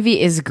this movie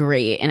is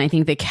great. And I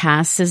think the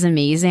cast is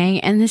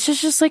amazing. And this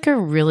is just like a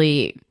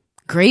really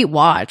great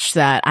watch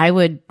that I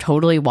would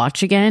totally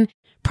watch again,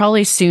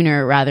 probably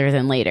sooner rather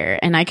than later.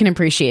 And I can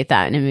appreciate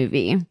that in a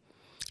movie.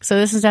 So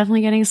this is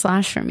definitely getting a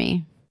slash for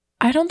me.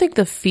 I don't think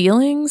the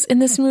feelings in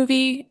this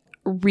movie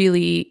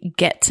really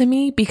get to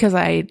me because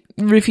I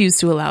refuse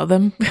to allow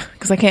them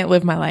because I can't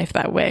live my life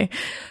that way.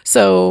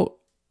 So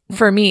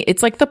for me,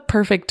 it's like the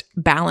perfect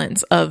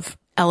balance of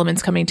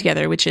elements coming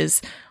together, which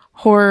is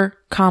horror,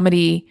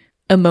 comedy,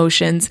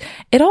 emotions.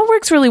 It all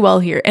works really well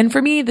here. And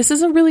for me, this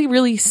is a really,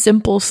 really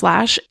simple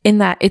slash in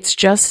that it's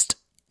just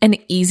an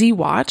easy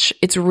watch.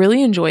 It's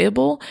really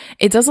enjoyable.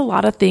 It does a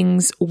lot of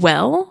things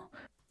well.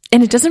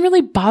 And it doesn't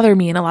really bother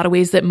me in a lot of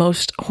ways that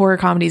most horror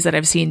comedies that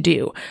I've seen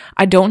do.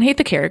 I don't hate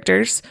the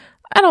characters.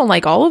 I don't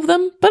like all of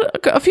them,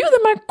 but a few of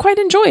them I quite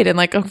enjoyed. And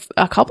like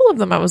a couple of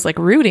them I was like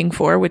rooting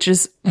for, which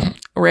is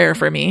rare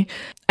for me.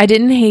 I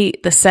didn't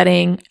hate the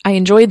setting. I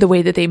enjoyed the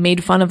way that they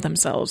made fun of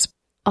themselves.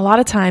 A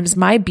lot of times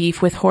my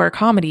beef with horror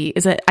comedy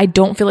is that I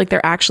don't feel like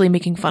they're actually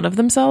making fun of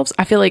themselves.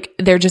 I feel like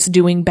they're just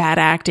doing bad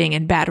acting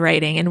and bad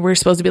writing, and we're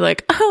supposed to be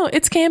like, oh,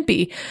 it's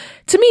campy.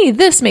 To me,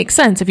 this makes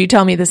sense if you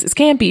tell me this is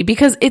campy,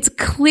 because it's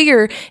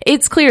clear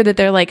that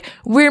they're like,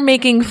 we're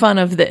making fun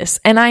of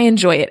this and I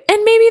enjoy it.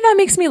 And maybe that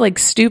makes me like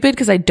stupid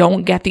because I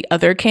don't get the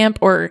other camp,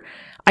 or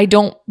I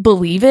don't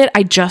believe it.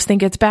 I just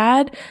think it's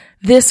bad.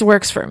 This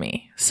works for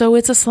me. So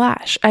it's a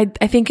slash. I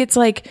think it's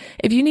like,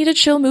 if you need a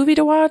chill movie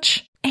to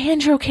watch,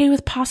 and you're okay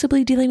with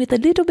possibly dealing with a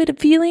little bit of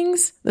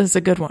feelings, this is a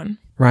good one.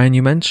 Ryan,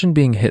 you mentioned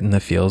being hit in the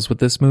feels with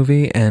this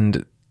movie,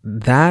 and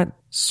that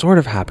sort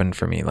of happened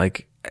for me.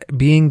 Like,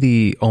 being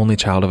the only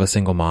child of a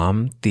single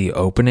mom, the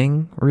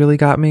opening really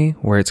got me,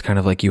 where it's kind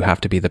of like you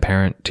have to be the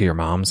parent to your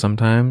mom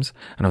sometimes.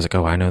 And I was like,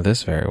 oh, I know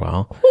this very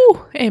well.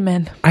 Ooh,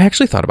 amen. I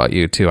actually thought about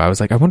you too. I was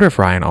like, I wonder if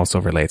Ryan also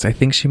relates. I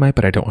think she might,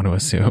 but I don't want to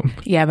assume.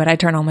 Yeah, but I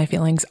turn all my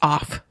feelings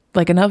off.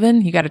 Like an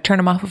oven, you got to turn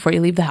them off before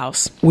you leave the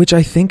house. Which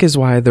I think is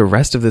why the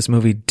rest of this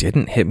movie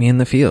didn't hit me in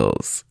the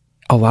feels.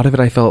 A lot of it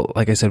I felt,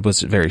 like I said,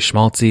 was very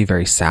schmaltzy,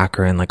 very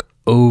saccharine, like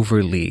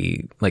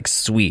overly like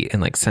sweet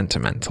and like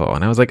sentimental.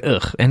 And I was like,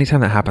 ugh,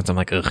 anytime that happens, I'm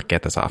like, ugh,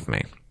 get this off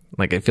me.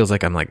 Like, it feels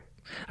like I'm like,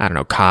 I don't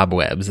know,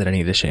 cobwebs that I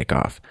need to shake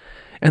off.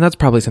 And that's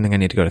probably something I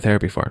need to go to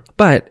therapy for.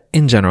 But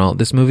in general,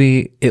 this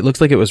movie, it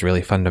looks like it was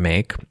really fun to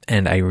make.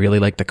 And I really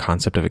like the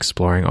concept of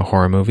exploring a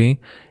horror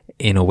movie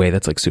in a way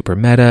that's like super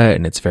meta,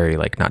 and it's very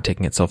like not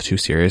taking itself too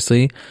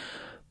seriously.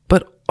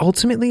 But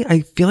ultimately,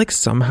 I feel like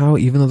somehow,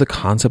 even though the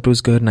concept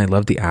was good and I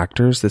loved the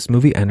actors, this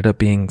movie ended up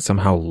being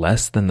somehow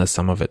less than the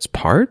sum of its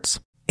parts.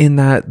 In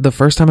that the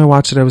first time I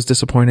watched it, I was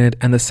disappointed,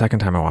 and the second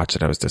time I watched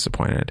it, I was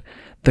disappointed.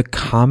 The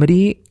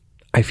comedy,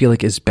 I feel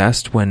like, is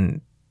best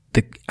when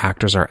the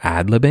actors are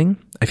ad-libbing.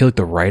 I feel like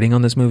the writing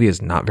on this movie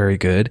is not very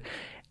good,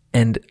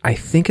 and I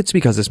think it's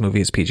because this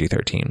movie is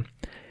PG-13.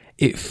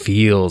 It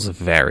feels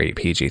very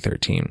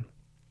PG-13.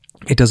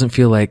 It doesn't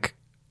feel like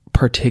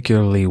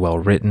particularly well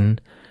written,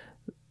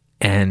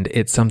 and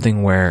it's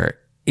something where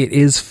it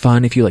is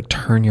fun if you like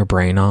turn your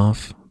brain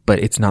off, but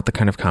it's not the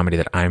kind of comedy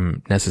that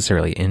I'm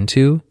necessarily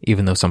into,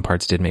 even though some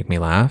parts did make me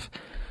laugh.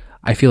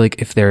 I feel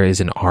like if there is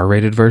an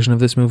R-rated version of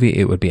this movie,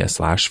 it would be a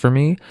slash for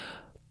me,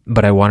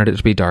 but I wanted it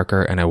to be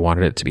darker and I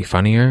wanted it to be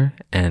funnier,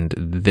 and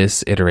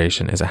this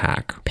iteration is a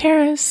hack.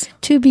 Paris.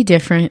 To be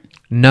different.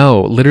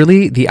 No,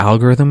 literally the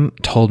algorithm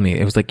told me,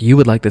 it was like, you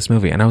would like this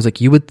movie. And I was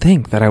like, you would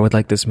think that I would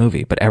like this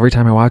movie. But every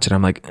time I watch it,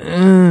 I'm like,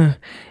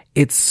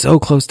 it's so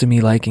close to me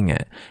liking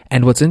it.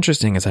 And what's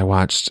interesting is I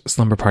watched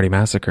Slumber Party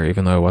Massacre,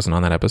 even though I wasn't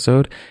on that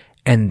episode.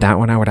 And that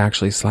one I would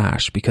actually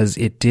slash because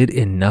it did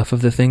enough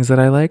of the things that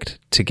I liked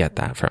to get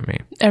that from me.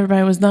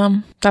 Everybody was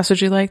dumb. That's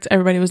what you liked?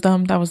 Everybody was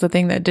dumb. That was the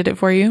thing that did it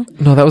for you?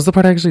 No, that was the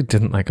part I actually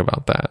didn't like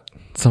about that.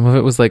 Some of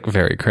it was like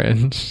very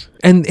cringe.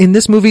 And in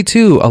this movie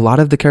too, a lot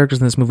of the characters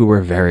in this movie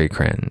were very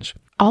cringe.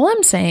 All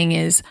I'm saying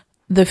is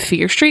the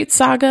Fear Street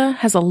saga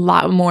has a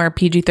lot more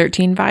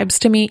PG-13 vibes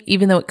to me,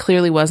 even though it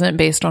clearly wasn't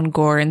based on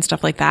gore and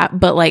stuff like that.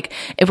 But like,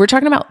 if we're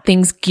talking about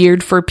things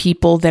geared for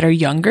people that are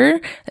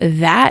younger,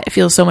 that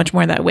feels so much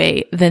more that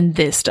way than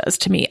this does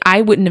to me.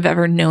 I wouldn't have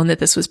ever known that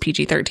this was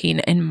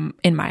PG-13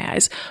 in my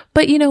eyes.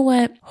 But you know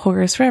what?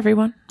 Horror is for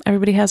everyone.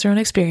 Everybody has their own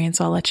experience.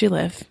 So I'll let you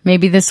live.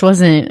 Maybe this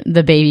wasn't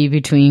the baby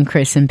between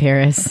Chris and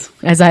Paris,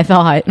 as I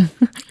thought.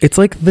 It's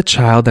like the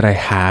child that I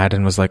had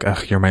and was like,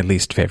 ugh, you're my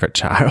least favorite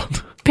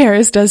child.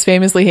 Paris does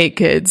famously hate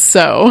kids,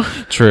 so.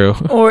 True.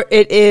 Or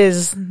it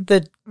is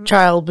the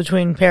child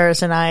between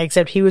Paris and I,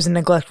 except he was a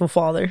neglectful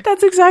father.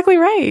 That's exactly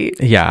right.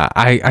 Yeah,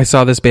 I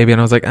saw this baby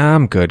and I was like,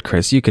 I'm good,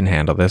 Chris. You can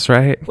handle this,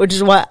 right? Which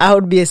is why I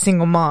would be a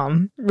single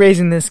mom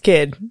raising this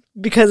kid,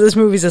 because this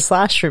movie's a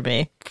slash for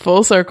me.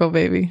 Full circle,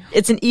 baby.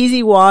 It's an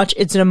easy watch.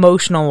 It's an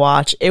emotional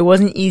watch. It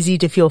wasn't easy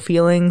to feel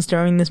feelings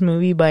during this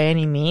movie by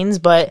any means,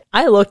 but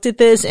I looked at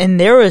this and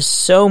there was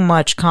so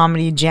much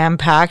comedy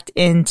jam-packed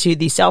into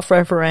the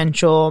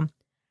self-referential.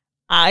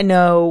 I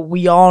know,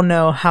 we all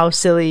know how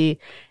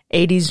silly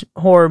 80s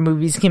horror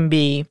movies can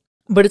be,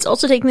 but it's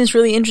also taking this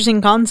really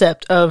interesting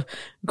concept of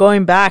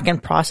going back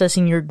and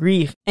processing your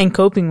grief and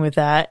coping with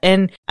that.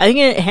 And I think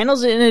it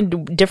handles it in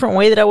a different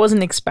way that I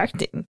wasn't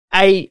expecting.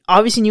 I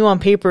obviously knew on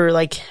paper,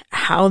 like,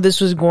 how this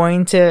was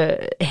going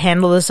to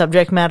handle the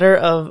subject matter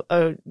of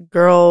a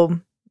girl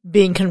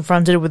being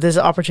confronted with this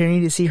opportunity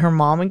to see her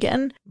mom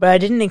again, but I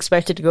didn't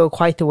expect it to go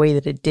quite the way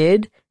that it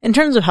did in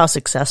terms of how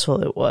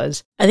successful it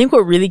was. I think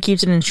what really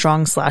keeps it in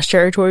strong slash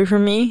territory for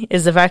me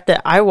is the fact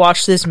that I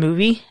watched this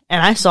movie and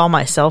I saw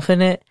myself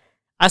in it.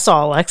 I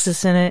saw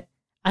Alexis in it.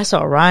 I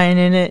saw Ryan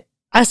in it.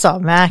 I saw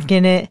Mac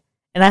in it.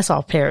 And I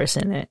saw Paris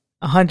in it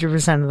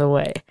 100% of the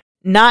way.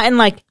 Not in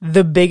like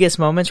the biggest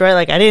moments, right?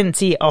 Like I didn't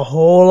see a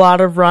whole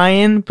lot of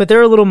Ryan, but there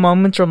are little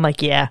moments where I'm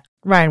like, yeah,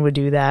 Ryan would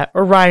do that,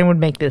 or Ryan would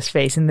make this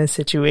face in this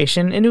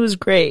situation, and it was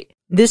great.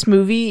 This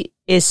movie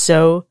is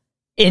so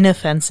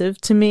inoffensive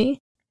to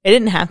me. It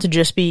didn't have to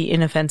just be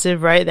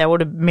inoffensive, right? That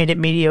would have made it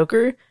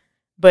mediocre,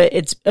 but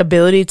its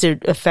ability to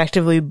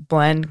effectively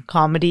blend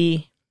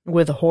comedy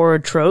with horror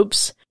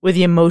tropes, with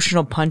the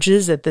emotional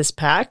punches that this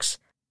packs,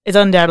 is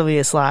undoubtedly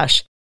a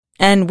slash.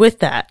 And with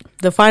that,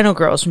 The Final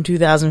Girls from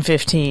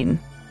 2015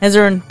 has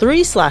earned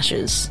 3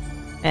 slashes,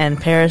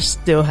 and Paris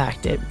still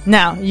hacked it.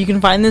 Now, you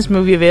can find this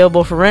movie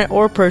available for rent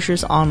or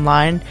purchase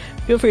online.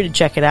 Feel free to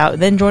check it out,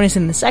 then join us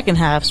in the second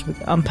half so we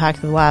can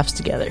unpack the laughs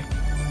together.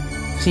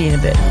 See you in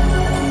a bit.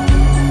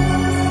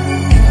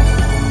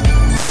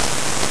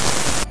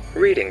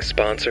 Reading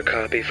sponsor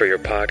copy for your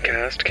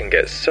podcast can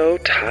get so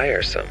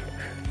tiresome.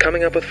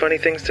 Coming up with funny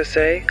things to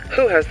say?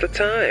 Who has the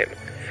time?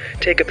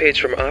 Take a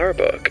page from our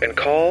book and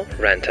call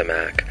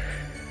Rent-A-Mac.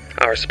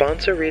 Our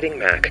sponsor Reading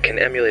Mac can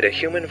emulate a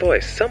human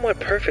voice somewhat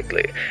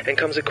perfectly and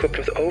comes equipped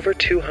with over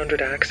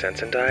 200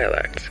 accents and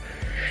dialects.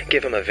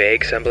 Give him a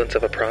vague semblance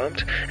of a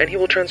prompt, and he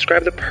will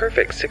transcribe the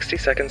perfect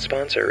 60-second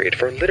sponsor read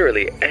for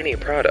literally any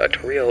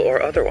product, real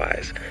or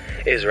otherwise.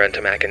 Is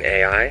Rent-A-Mac an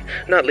AI?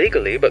 Not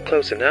legally, but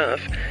close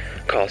enough.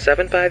 Call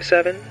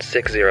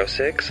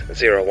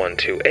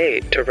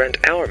 757-606-0128 to rent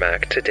our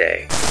Mac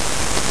today.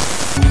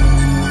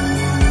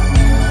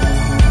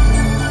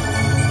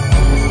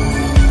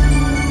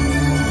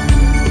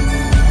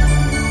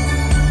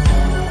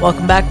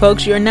 Welcome back,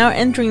 folks. You are now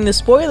entering the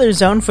spoiler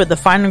zone for The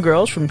Final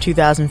Girls from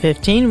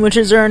 2015, which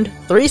has earned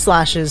 3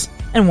 slashes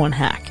and 1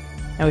 hack.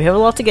 Now, we have a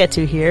lot to get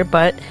to here,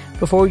 but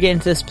before we get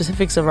into the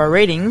specifics of our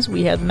ratings,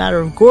 we have the matter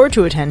of gore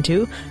to attend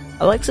to.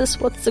 Alexis,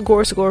 what's the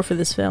gore score for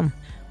this film?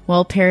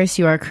 Well, Paris,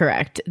 you are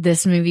correct.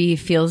 This movie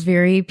feels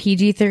very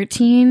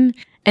PG-13,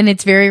 and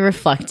it's very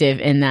reflective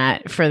in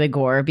that for the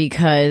gore,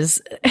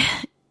 because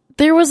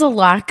there was a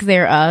lack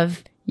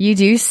thereof. You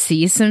do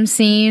see some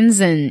scenes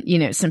and, you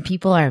know, some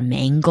people are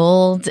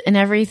mangled and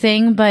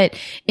everything, but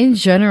in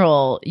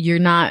general, you're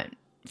not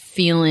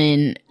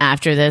feeling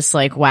after this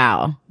like,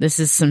 wow, this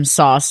is some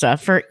Saw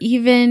stuff, or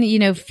even, you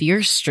know,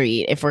 Fear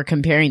Street, if we're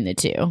comparing the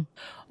two.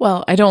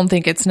 Well, I don't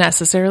think it's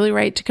necessarily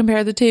right to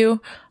compare the two,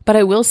 but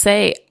I will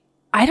say,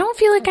 I don't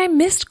feel like I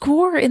missed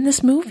gore in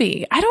this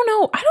movie. I don't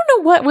know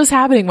what was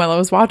happening while I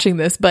was watching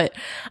this, but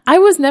I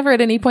was never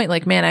at any point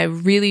like, man, I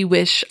really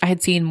wish I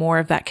had seen more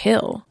of that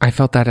kill. I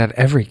felt that at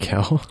every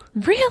kill.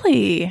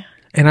 Really?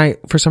 And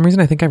for some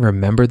reason, I think I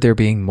remembered there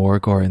being more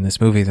gore in this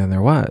movie than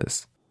there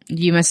was.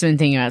 You must have been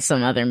thinking about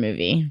some other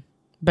movie,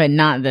 but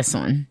not this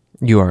one.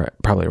 You are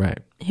probably right.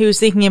 He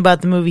was thinking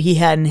about the movie he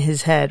had in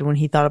his head when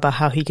he thought about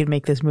how he could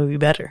make this movie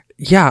better.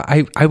 Yeah,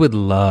 I would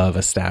love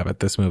a stab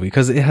at this movie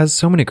because it has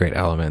so many great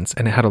elements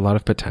and it had a lot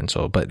of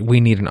potential, but we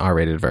need an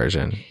R-rated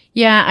version.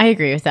 Yeah, I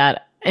agree with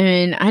that. I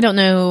mean, I don't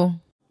know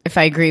if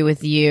I agree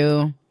with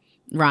you,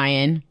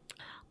 Ryan,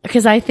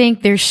 because I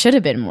think there should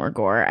have been more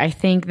gore. I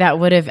think that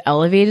would have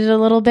elevated a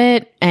little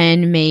bit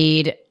and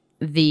made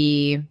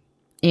the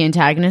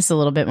antagonist a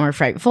little bit more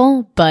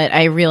frightful, but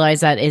I realize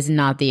that is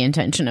not the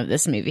intention of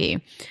this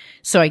movie.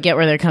 So I get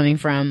where they're coming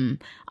from.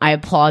 I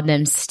applaud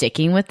them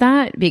sticking with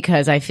that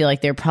because I feel like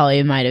there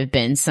probably might have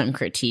been some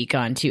critique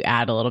on to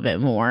add a little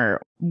bit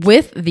more.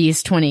 With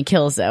these 20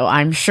 kills, though,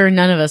 I'm sure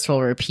none of us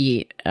will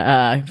repeat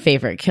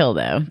favorite kill,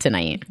 though,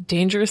 tonight.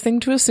 Dangerous thing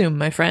to assume,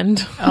 my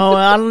friend. Oh,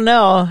 I don't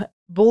know.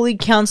 Bully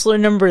counselor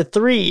number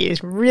 3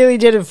 really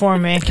did it for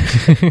me.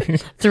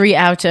 3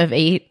 out of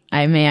 8,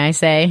 may I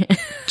say.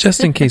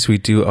 Just in case we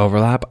do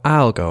overlap,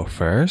 I'll go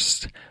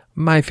first.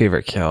 My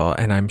favorite kill,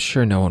 and I'm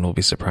sure no one will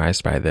be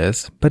surprised by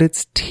this, but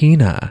it's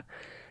Tina.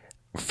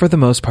 For the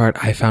most part,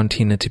 I found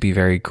Tina to be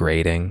very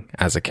grating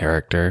as a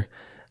character.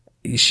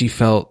 She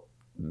felt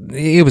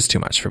it was too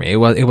much for me. It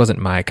wasn't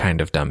my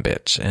kind of dumb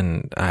bitch,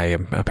 and I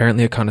am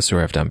apparently a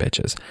connoisseur of dumb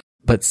bitches.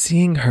 But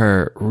seeing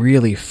her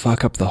really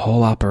fuck up the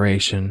whole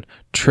operation,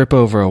 trip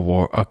over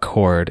a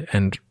cord,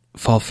 and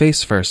fall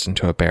face first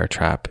into a bear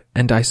trap,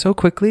 and die so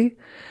quickly,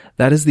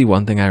 that is the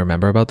one thing I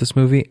remember about this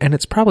movie, and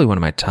it's probably one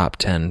of my top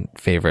 10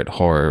 favorite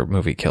horror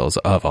movie kills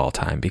of all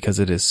time, because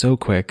it is so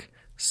quick,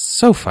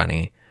 so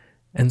funny,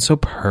 and so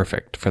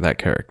perfect for that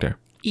character.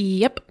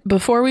 Yep.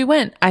 Before we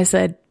went, I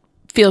said,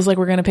 feels like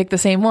we're going to pick the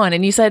same one.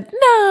 And you said,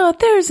 no,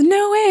 there's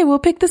no way we'll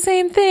pick the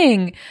same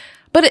thing.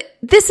 But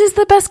this is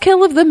the best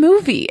kill of the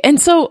movie. And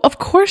so, of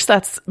course,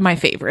 that's my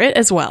favorite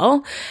as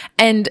well.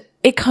 And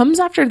it comes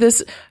after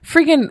this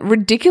freaking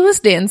ridiculous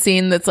dance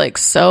scene that's like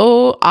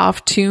so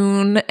off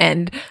tune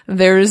and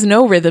there's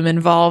no rhythm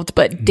involved,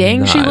 but dang,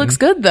 None. She looks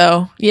good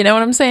though. You know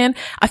what I'm saying?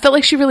 I felt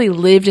like she really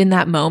lived in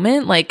that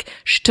moment. Like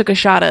she took a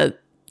shot of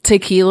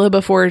tequila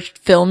before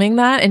filming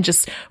that and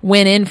just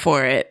went in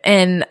for it.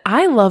 And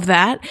I love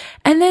that.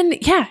 And then,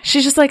 yeah,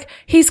 she's just like,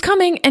 he's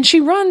coming, and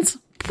she runs,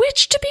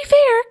 which to be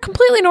fair,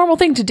 completely normal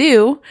thing to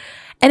do.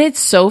 And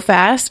it's so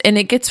fast and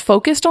it gets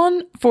focused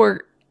on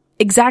for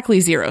exactly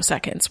 0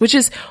 seconds, which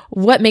is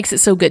what makes it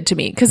so good to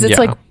me. Cause it's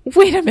like,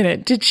 wait a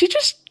minute, did she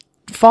just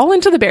fall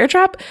into the bear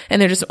trap? And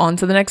they're just on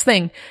to the next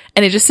thing.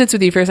 And it just sits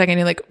with you for a second.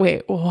 You're like,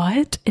 wait,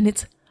 what? And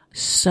it's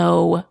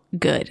so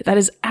good. That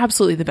is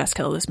absolutely the best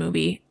kill of this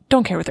movie.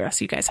 Don't care what the rest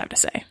of you guys have to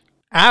say.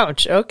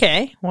 Ouch.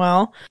 Okay.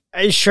 Well,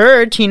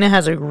 sure, Tina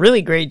has a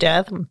really great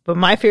death, but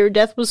my favorite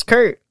death was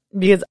Kurt.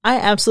 Because I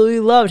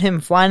absolutely loved him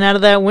flying out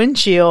of that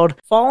windshield,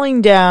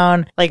 falling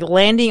down, like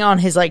landing on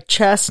his like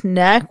chest,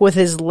 neck with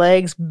his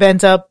legs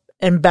bent up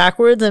and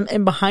backwards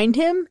and behind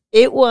him.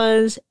 It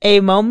was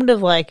a moment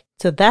of like,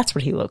 so that's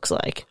what he looks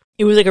like.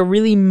 It was like a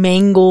really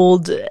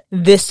mangled,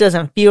 this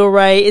doesn't feel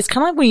right. It's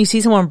kind of like when you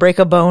see someone break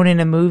a bone in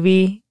a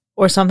movie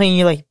or something,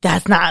 you're like,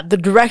 that's not the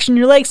direction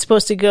your leg's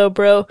supposed to go,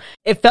 bro.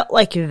 It felt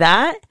like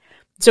that.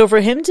 So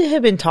for him to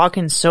have been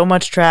talking so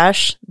much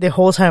trash the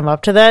whole time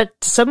up to that,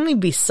 to suddenly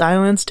be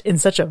silenced in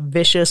such a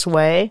vicious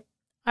way,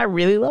 I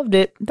really loved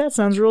it. That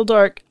sounds real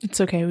dark. It's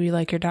okay. We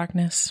like your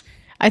darkness.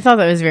 I thought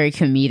that was very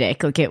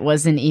comedic. Like, it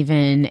wasn't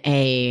even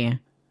a,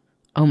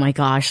 oh my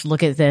gosh,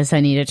 look at this,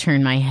 I need to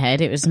turn my head.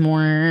 It was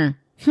more,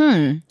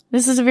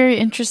 this is a very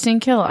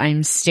interesting kill.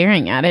 I'm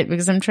staring at it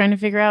because I'm trying to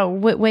figure out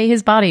what way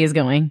his body is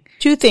going.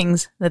 Two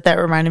things that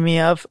reminded me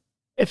of.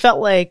 It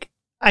felt like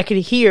I could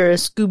hear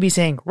Scooby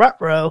saying,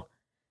 "Ruh-roh."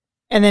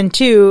 And then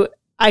two,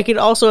 I could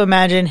also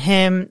imagine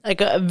him, like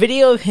a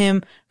video of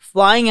him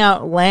flying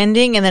out,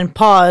 landing, and then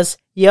pause.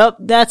 Yep,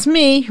 that's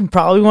me. You're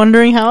probably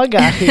wondering how I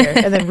got here.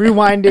 And then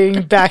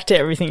rewinding back to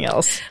everything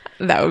else.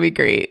 That would be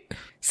great.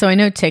 So I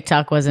know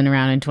TikTok wasn't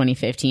around in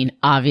 2015,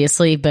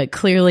 obviously, but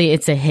clearly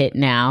it's a hit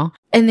now.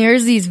 And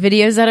there's these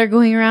videos that are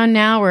going around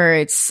now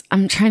where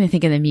I'm trying to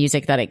think of the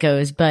music that it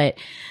goes, but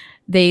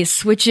they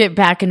switch it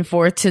back and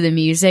forth to the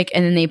music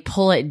and then they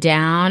pull it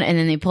down and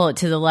then they pull it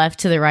to the left,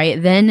 to the right.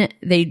 Then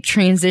they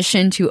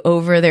transition to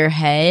over their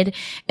head.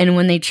 And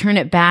when they turn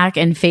it back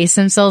and face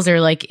themselves, they're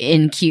like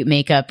in cute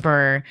makeup,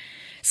 or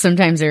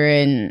sometimes they're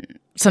in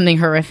something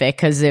horrific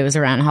because it was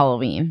around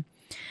Halloween.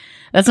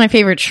 That's my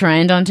favorite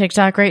trend on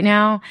TikTok right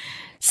now.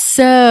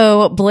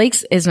 So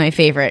Blake's is my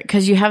favorite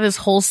because you have this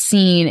whole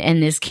scene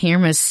and this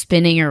camera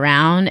spinning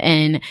around,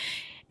 and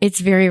it's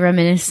very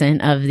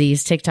reminiscent of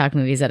these TikTok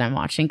movies that I'm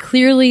watching.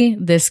 Clearly,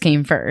 this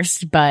came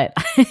first, but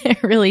I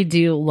really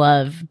do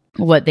love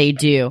what they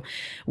do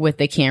with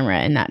the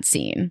camera in that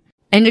scene.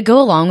 And to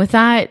go along with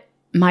that,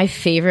 my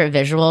favorite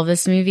visual of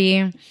this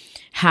movie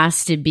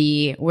has to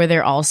be where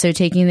they're also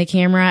taking the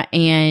camera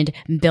and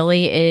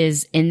Billy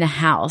is in the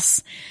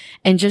house.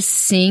 And just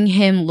seeing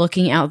him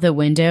looking out the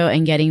window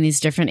and getting these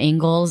different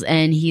angles,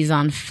 and he's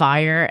on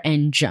fire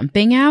and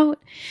jumping out.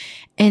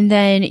 And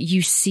then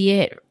you see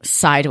it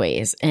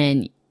sideways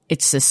and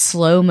it's a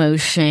slow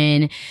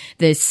motion.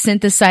 The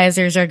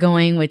synthesizers are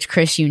going, which,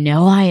 Chris, you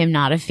know I am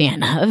not a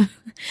fan of.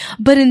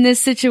 But in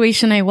this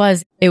situation, it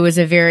was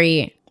a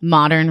very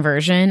modern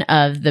version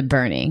of The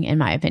Burning, in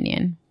my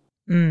opinion.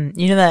 You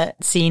know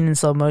that scene in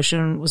slow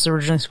motion was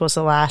originally supposed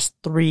to last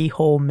 3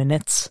 whole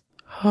minutes?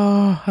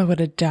 Oh, I would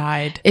have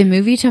died. In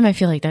movie time, I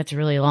feel like that's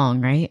really long,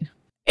 right?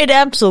 It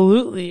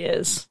absolutely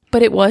is.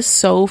 But it was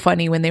so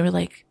funny when they were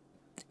like,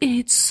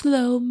 it's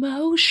slow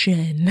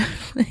motion.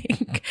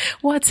 Like,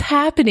 what's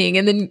happening?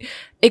 And then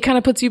it kind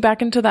of puts you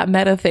back into that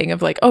meta thing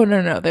of like, oh,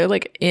 no, they're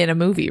like in a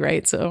movie,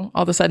 right? So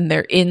all of a sudden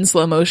they're in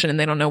slow motion and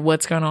they don't know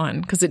what's going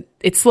on because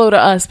it's slow to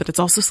us, but it's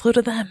also slow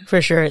to them.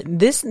 For sure.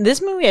 This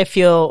movie, I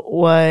feel,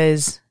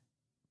 was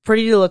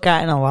pretty to look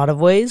at in a lot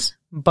of ways,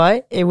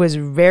 but it was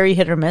very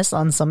hit or miss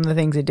on some of the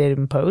things it did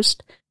in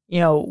post. You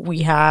know,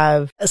 we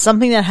have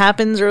something that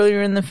happens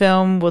earlier in the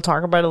film. We'll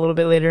talk about it a little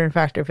bit later in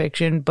Fact or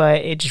Fiction,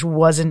 but it just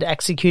wasn't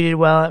executed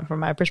well from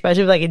my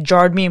perspective. Like, it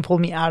jarred me and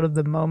pulled me out of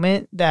the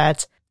moment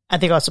that I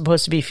think I was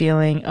supposed to be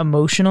feeling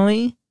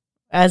emotionally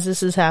as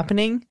this is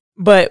happening.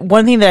 But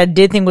one thing that I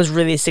did think was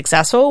really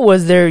successful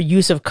was their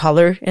use of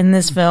color in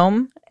this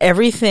film.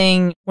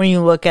 Everything, when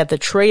you look at the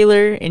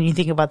trailer and you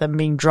think about them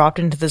being dropped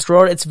into this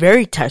world, it's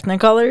very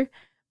Technicolor.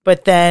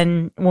 But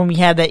then when we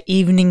had that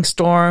evening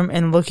storm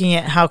and looking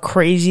at how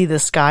crazy the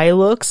sky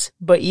looks,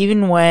 but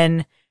even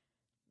when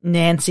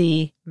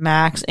Nancy,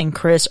 Max, and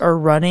Chris are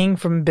running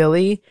from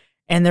Billy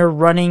and they're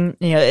running,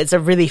 you know, it's a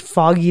really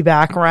foggy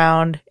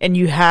background and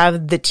you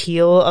have the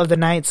teal of the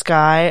night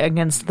sky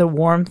against the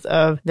warmth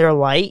of their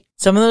light.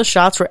 Some of those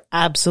shots were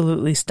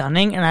absolutely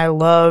stunning, and I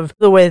love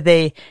the way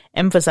they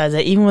emphasize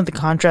that, even with the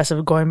contrast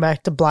of going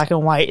back to black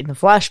and white in the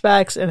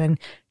flashbacks and then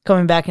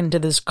coming back into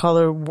this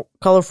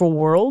colorful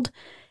world.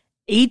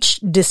 Each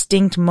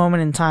distinct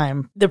moment in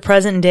time, the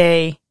present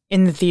day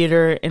in the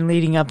theater and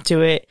leading up to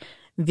it,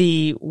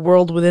 the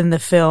world within the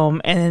film,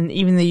 and then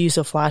even the use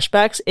of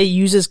flashbacks, it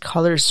uses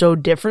color so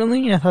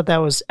differently, and I thought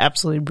that was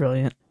absolutely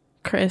brilliant.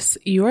 Chris,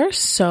 you are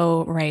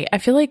so right. I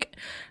feel like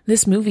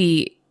this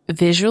movie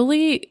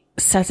visually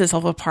sets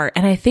itself apart,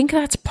 and I think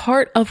that's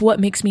part of what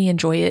makes me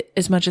enjoy it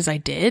as much as I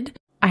did.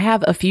 I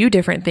have a few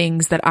different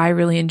things that I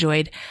really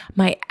enjoyed.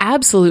 My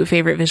absolute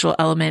favorite visual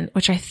element,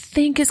 which I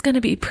think is going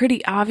to be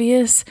pretty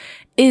obvious,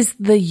 is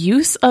the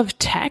use of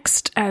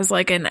text as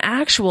like an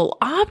actual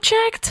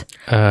object.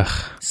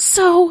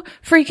 So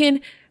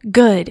freaking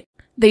good.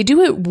 They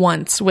do it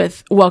once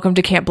with Welcome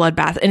to Camp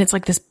Bloodbath, and it's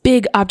like this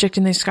big object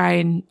in the sky,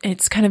 and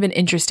it's kind of an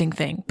interesting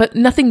thing, but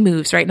nothing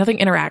moves, right? Nothing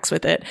interacts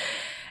with it.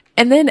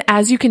 And then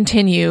as you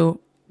continue,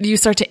 you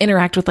start to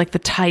interact with like the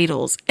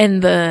titles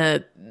and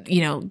the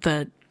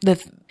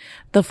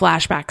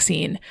flashback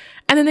scene.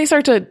 And then they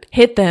start to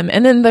hit them,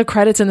 and then the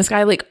credits in the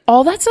sky, like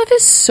all that stuff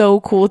is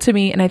so cool to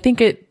me. And I think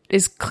it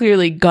is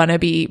clearly gonna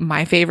be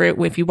my favorite.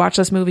 If you watch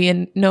this movie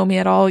and know me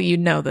at all, you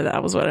know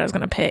that was what I was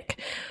gonna pick.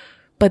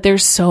 But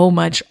there's so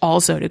much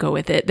also to go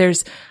with it.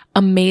 There's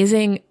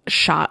amazing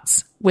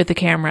shots with the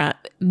camera,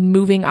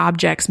 moving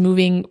objects,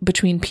 moving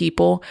between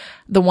people.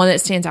 The one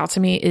that stands out to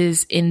me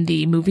is in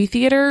the movie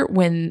theater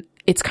when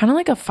it's kind of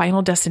like a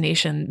Final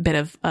Destination bit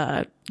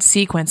of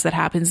sequence that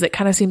happens that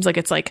kind of seems like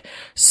it's like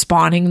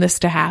spawning this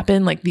to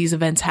happen. Like these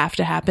events have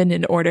to happen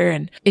in order,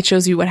 and it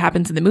shows you what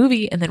happens in the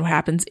movie and then what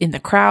happens in the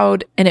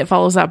crowd, and it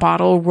follows that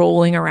bottle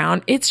rolling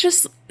around. It's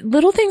just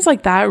little things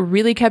like that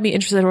really kept me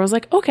interested, where I was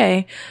like,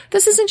 okay,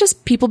 this isn't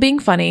just people being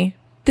funny.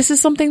 This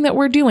is something that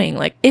we're doing.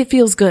 Like it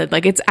feels good.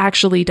 Like it's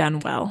actually done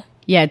well.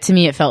 Yeah, to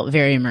me, it felt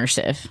very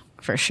immersive.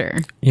 For sure.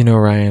 You know,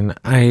 Ryan,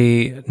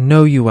 I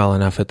know you well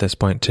enough at this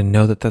point to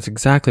know that that's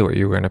exactly what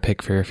you were going to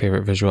pick for your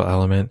favorite visual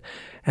element,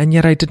 and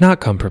yet I did not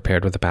come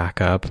prepared with a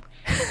backup.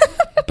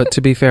 But to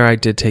be fair, I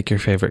did take your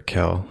favorite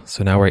kill,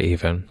 so now we're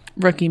even.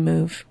 Rookie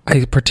move.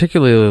 I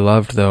particularly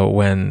loved, though,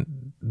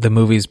 when the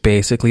movie's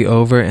basically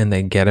over and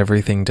they get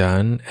everything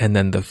done, and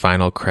then the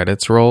final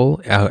credits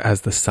roll out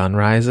as the sun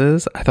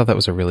rises. I thought that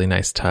was a really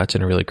nice touch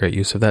and a really great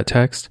use of that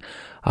text.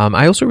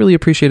 I also really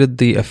appreciated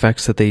the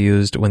effects that they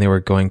used when they were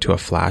going to a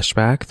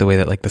flashback, the way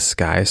that like the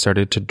sky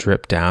started to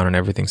drip down and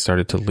everything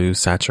started to lose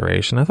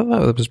saturation. I thought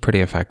that was pretty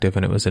effective,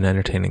 and it was an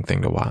entertaining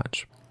thing to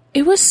watch.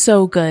 It was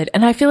so good.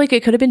 And I feel like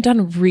it could have been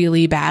done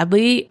really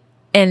badly.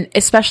 And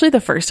especially the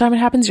first time it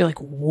happens, you're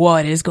like,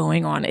 what is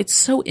going on? It's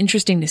so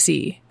interesting to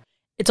see.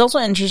 It's also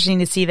interesting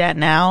to see that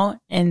now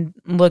and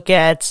look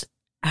at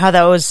how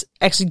that was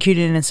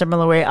executed in a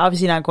similar way.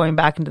 Obviously not going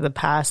back into the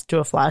past to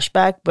a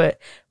flashback,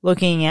 but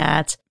looking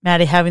at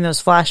Maddie having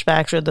those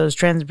flashbacks or those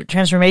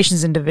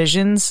transformations and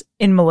divisions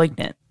in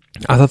Malignant.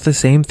 I thought the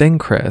same thing,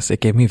 Chris.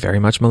 It gave me very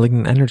much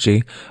Malignant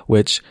energy,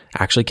 which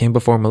actually came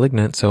before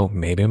Malignant, so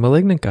maybe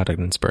Malignant got an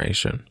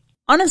inspiration.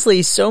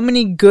 Honestly, so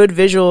many good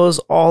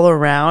visuals all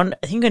around.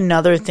 I think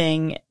another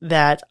thing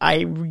that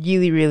I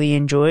really, really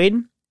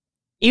enjoyed,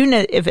 even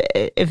if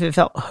it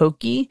felt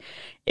hokey,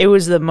 it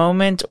was the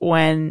moment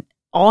when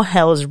all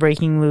hell is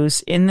breaking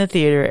loose in the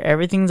theater.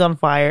 Everything's on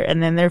fire.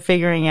 And then they're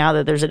figuring out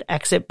that there's an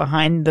exit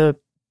behind the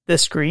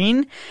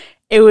screen.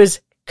 It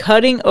was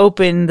cutting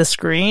open the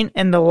screen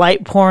and the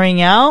light pouring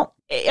out.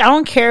 I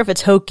don't care if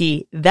it's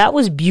hokey. That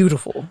was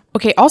beautiful.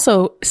 Okay.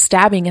 Also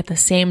stabbing at the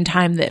same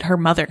time that her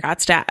mother got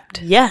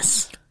stabbed.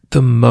 Yes.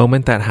 The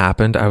moment that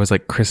happened, I was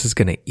like, Chris is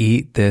going to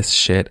eat this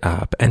shit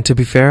up. And to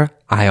be fair,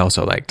 I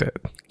also liked it.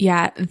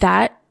 Yeah.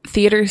 That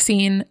theater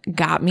scene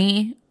got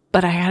me.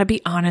 But I gotta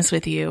be honest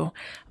with you,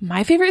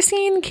 my favorite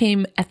scene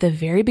came at the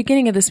very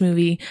beginning of this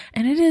movie,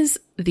 and it is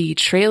the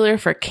trailer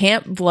for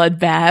Camp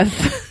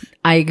Bloodbath.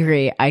 I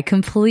agree. I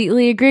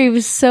completely agree. It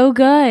was so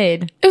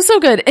good. It was so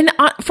good. And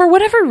for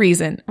whatever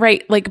reason,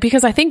 right? Like,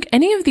 because I think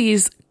any of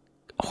these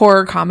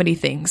horror comedy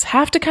things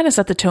have to kind of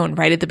set the tone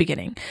right at the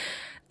beginning.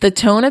 The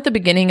tone at the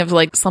beginning of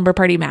like Slumber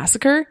Party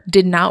Massacre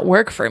did not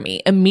work for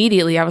me.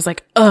 Immediately, I was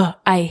like, ugh,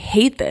 I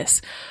hate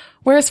this.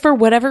 Whereas for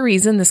whatever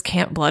reason, this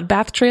Camp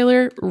Bloodbath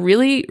trailer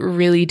really,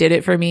 really did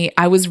it for me.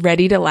 I was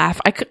ready to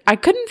laugh. I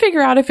couldn't figure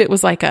out if it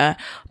was like a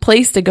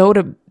place to go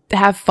to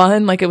have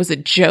fun, like it was a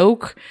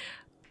joke,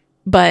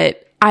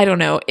 but I don't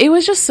know. It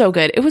was just so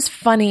good. It was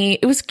funny.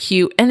 It was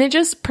cute. And it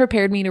just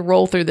prepared me to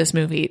roll through this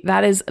movie.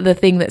 That is the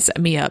thing that set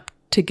me up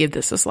to give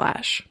this a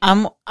slash.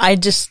 I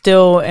just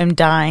still am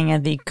dying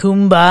at the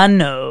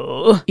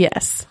Kumbano.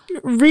 Yes.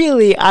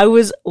 Really, I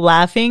was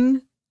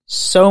laughing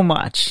so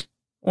much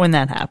when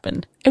that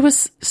happened. It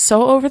was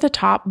so over the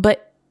top,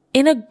 but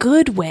in a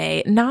good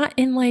way, not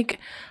in like,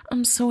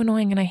 I'm so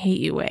annoying and I hate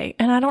you way.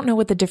 And I don't know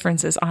what the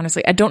difference is,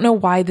 honestly. I don't know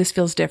why this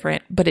feels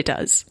different, but it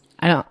does.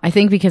 I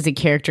think because the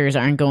characters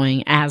aren't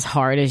going as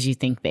hard as you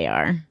think they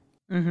are.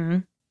 Mm-hmm.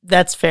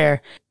 That's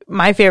fair.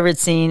 My favorite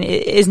scene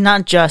is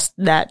not just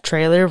that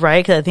trailer,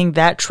 right? Because I think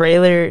that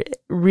trailer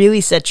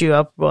really sets you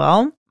up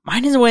well.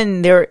 Mine is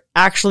when they're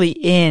actually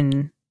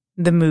in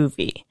the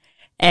movie.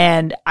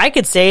 And I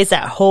could say it's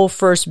that whole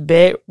first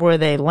bit where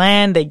they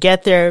land, they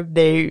get there,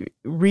 they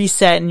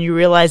reset, and you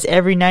realize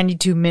every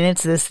 92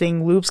 minutes this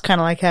thing loops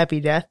kind of like Happy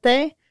Death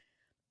Day.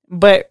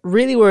 But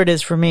really where it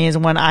is for me is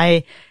when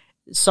I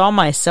saw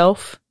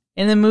myself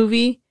in the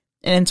movie,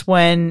 and it's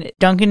when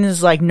Duncan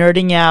is like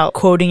nerding out,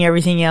 quoting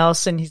everything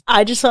else, and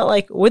I just felt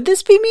like, would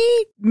this be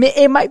me?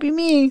 It might be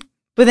me.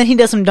 But then he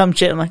does some dumb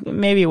shit. I'm like,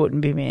 maybe it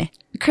wouldn't be me.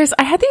 Chris,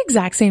 I had the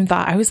exact same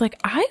thought. I was like,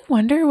 I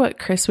wonder what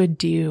Chris would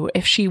do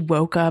if she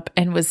woke up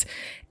and was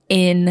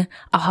in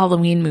a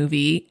Halloween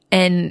movie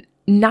and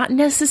not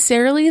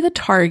necessarily the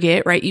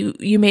target, right?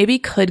 You maybe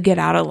could get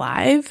out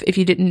alive if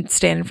you didn't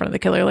stand in front of the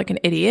killer like an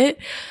idiot.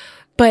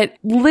 But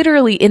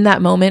literally in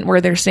that moment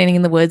where they're standing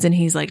in the woods and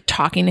he's like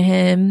talking to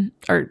him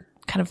or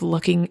kind of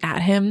looking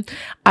at him,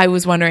 I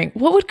was wondering,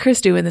 what would Chris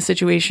do in this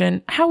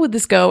situation? How would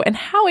this go? And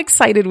how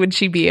excited would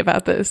she be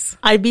about this?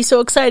 I'd be so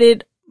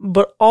excited,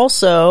 but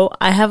also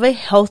I have a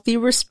healthy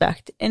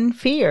respect and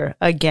fear.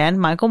 Again,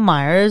 Michael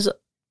Myers,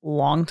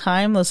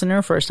 long-time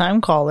listener, first-time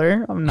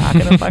caller. I'm not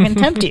going to fucking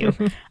tempt you.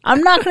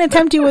 I'm not going to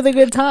tempt you with a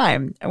good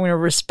time. I'm going to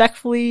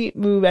respectfully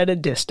move at a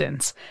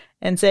distance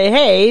and say,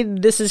 hey,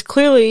 this is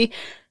clearly...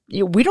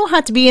 We don't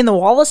have to be in the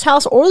Wallace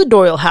house or the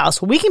Doyle house.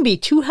 We can be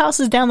 2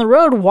 houses down the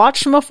road,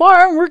 watch from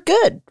afar, and we're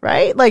good,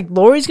 right? Like,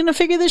 Laurie's gonna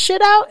figure this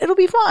shit out. It'll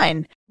be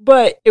fine.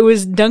 But it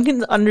was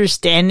Duncan's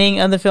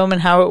understanding of the film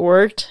and how it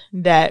worked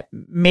that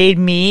made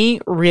me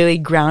really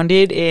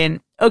grounded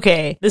in,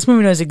 okay, this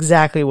movie knows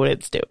exactly what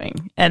it's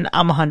doing, and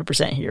I'm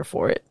 100% here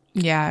for it.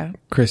 Yeah.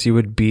 Chris, you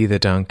would be the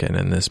Duncan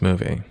in this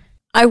movie.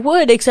 I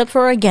would, except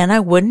for, again, I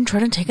wouldn't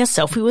try to take a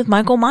selfie with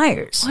Michael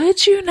Myers.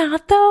 Would you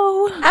not,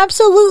 though?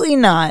 Absolutely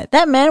not.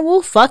 That man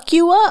will fuck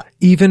you up.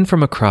 Even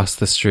from across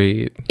the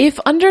street.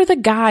 If under the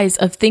guise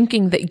of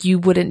thinking that you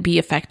wouldn't be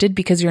affected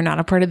because you're not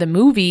a part of the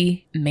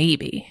movie,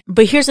 maybe.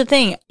 But here's the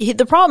thing.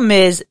 The problem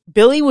is,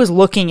 Billy was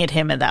looking at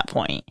him at that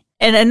point.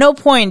 And at no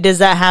point does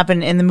that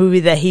happen in the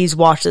movie that he's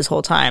watched this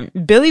whole time.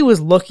 Billy was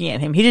looking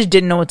at him. He just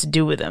didn't know what to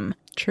do with him.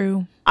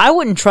 True. I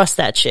wouldn't trust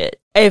that shit.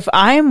 If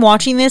I'm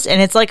watching this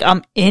and it's like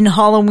I'm in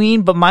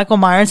Halloween, but Michael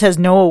Myers has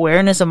no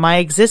awareness of my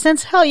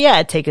existence, hell yeah,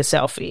 I'd take a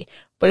selfie.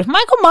 But if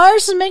Michael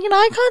Myers is making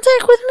eye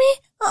contact with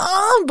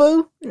me,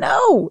 boo.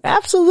 No,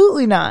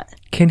 absolutely not.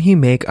 Can he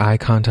make eye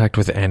contact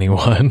with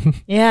anyone?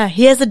 Yeah,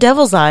 he has the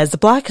devil's eyes, the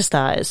blackest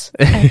eyes.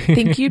 I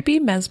think you'd be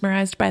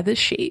mesmerized by the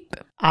shape.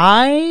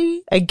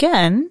 I,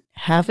 again,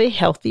 have a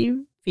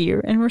healthy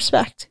fear and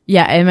respect.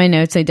 Yeah, in my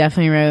notes, I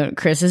definitely wrote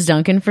Chris is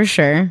Duncan for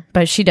sure,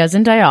 but she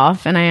doesn't die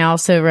off. And I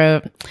also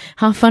wrote,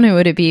 how funny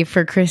would it be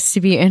for Chris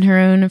to be in her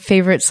own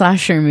favorite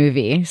slasher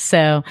movie?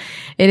 So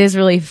it is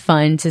really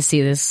fun to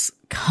see this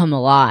come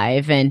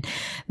alive. And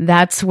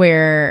that's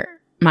where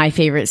my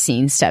favorite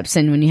scene steps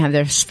in, when you have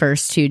those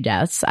first 2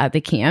 deaths at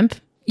the camp.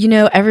 You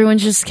know,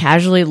 everyone's just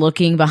casually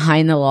looking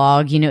behind the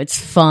log. You know, it's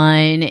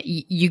fun.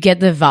 You get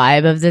the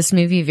vibe of this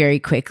movie very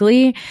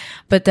quickly.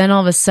 But then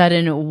all of a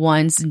sudden,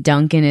 once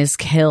Duncan is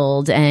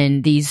killed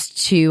and these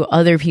 2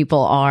 other people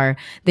are,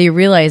 they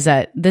realize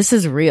that this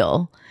is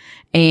real.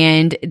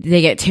 And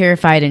they get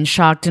terrified and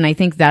shocked. And I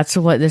think that's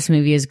what this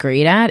movie is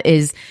great at,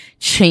 is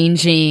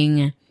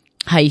changing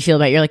how you feel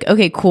about it. You're like,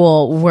 okay,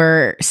 cool.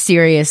 We're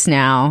serious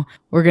now.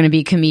 We're going to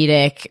be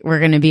comedic. We're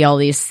going to be all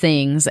these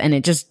things. And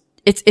it just,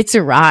 it's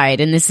a ride,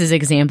 and this is an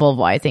example of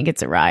why I think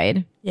it's a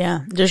ride.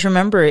 Yeah, just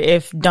remember,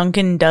 if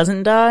Duncan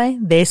doesn't die,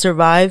 they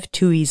survive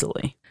too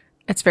easily.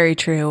 It's very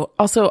true.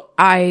 Also,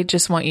 I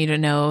just want you to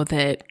know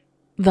that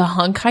the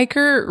hunk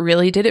hiker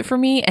really did it for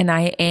me, and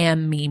I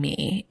am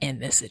Mimi in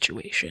this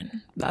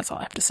situation. That's all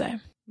I have to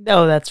say.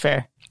 Oh, that's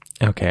fair.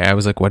 Okay, I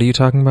was like, what are you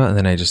talking about? And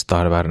then I just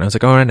thought about it, and I was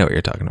like, oh, I know what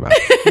you're talking about.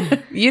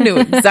 You knew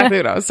exactly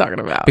what I was talking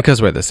about.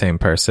 Because we're the same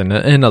person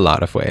in a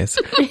lot of ways.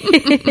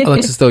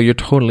 Alexis, though, you're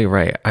totally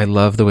right. I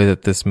love the way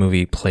that this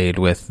movie played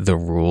with the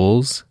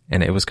rules.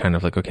 And it was kind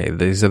of like, okay,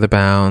 these are the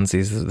bounds.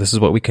 This is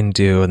what we can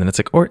do. And then it's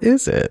like, or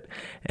is it?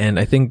 And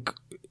I think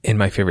in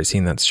my favorite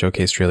scene that's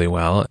showcased really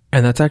well,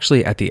 and that's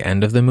actually at the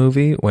end of the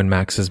movie when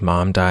Max's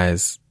mom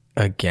dies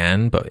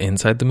again, but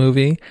inside the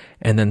movie,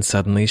 and then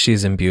suddenly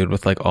she's imbued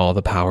with like all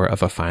the power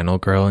of a final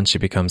girl, and she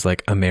becomes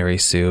like a Mary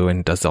Sue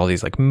and does all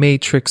these like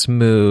matrix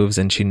moves,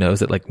 and she knows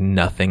that like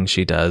nothing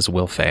she does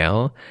will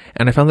fail.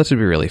 And I found that to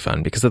be really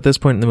fun, because at this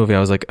point in the movie I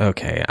was like,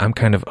 okay, I'm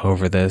kind of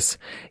over this.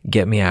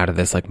 Get me out of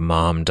this like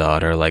mom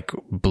daughter like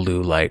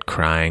blue light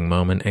crying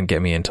moment and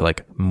get me into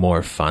like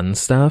more fun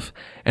stuff.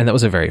 And that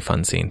was a very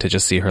fun scene to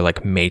just see her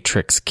like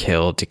matrix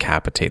kill,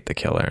 decapitate the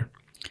killer.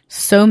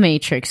 So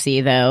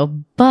Matrixy though,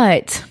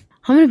 but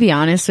I'm going to be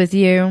honest with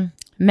you.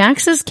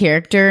 Max's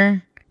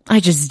character, I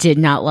just did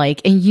not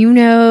like. And you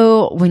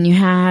know, when you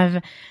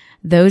have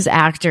those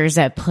actors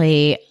that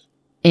play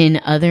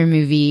in other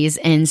movies,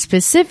 and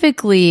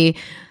specifically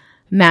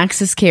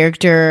Max's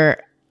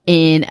character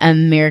in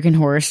American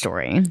Horror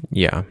Story.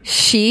 Yeah.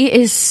 She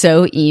is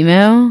so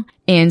emo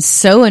and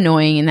so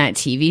annoying in that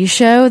TV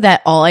show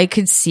that all I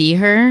could see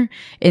her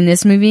in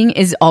this movie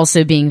is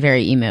also being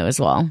very emo as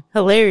well.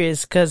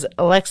 Hilarious, because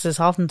Alexis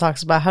often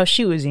talks about how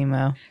she was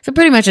emo. So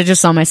pretty much I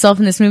just saw myself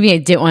in this movie. I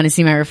didn't want to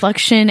see my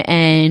reflection,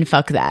 and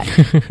fuck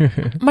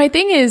that. My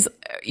thing is,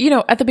 you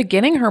know, at the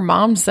beginning, her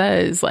mom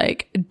says,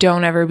 like,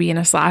 don't ever be in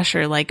a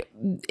slasher. Like,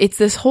 it's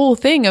this whole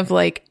thing of,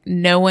 like,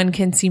 no one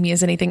can see me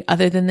as anything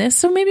other than this.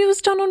 So maybe it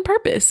was done on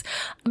purpose.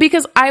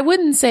 Because I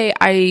wouldn't say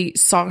I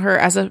saw her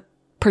as a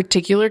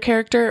particular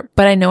character,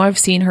 but I know I've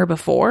seen her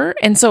before.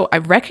 And so I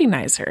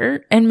recognize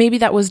her. And maybe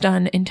that was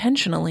done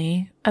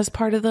intentionally as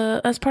part of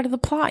the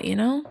plot, you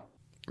know?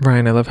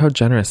 Ryan, I love how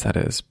generous that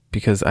is,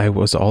 because I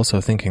was also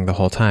thinking the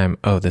whole time,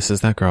 oh, this is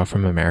that girl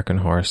from American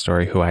Horror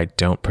Story who I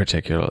don't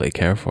particularly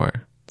care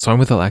for. So I'm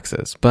with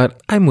Alexis,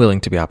 but I'm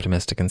willing to be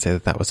optimistic and say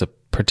that that was a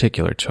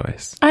particular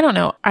choice. I don't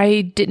know.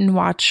 I didn't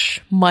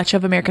watch much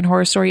of American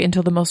Horror Story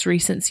until the most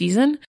recent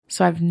season,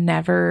 so I've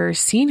never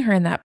seen her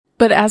in that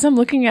But as I'm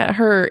looking at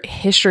her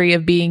history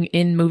of being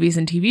in movies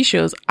and TV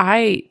shows,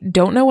 I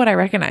don't know what I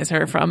recognize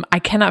her from. I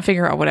cannot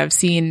figure out what I've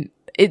seen.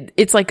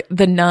 It's like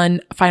The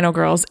Nun, Final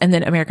Girls, and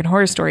then American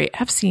Horror Story.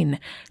 I've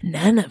seen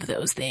none of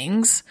those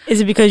things.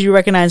 Is it because you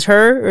recognize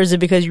her, or is it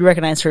because you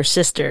recognize her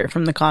sister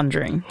from The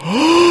Conjuring?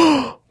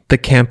 The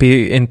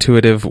campy,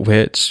 intuitive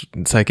witch,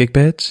 psychic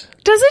bitch?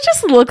 Does it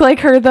just look like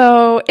her,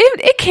 though?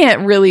 It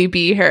can't really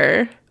be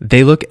her.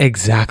 They look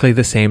exactly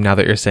the same now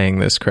that you're saying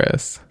this,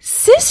 Chris.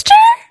 Sister?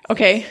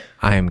 Okay.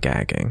 I am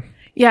gagging.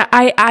 Yeah,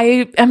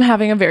 I am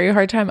having a very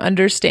hard time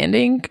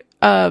understanding,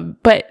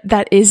 but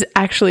that is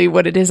actually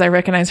what it is. I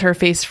recognize her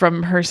face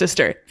from her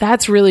sister.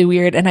 That's really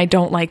weird, and I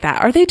don't like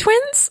that. Are they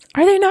twins?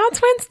 Are they not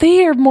twins?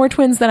 They are more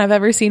twins than I've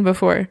ever seen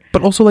before.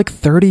 But also like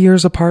 30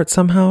 years apart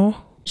somehow?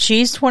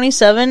 She's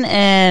 27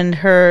 and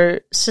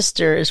her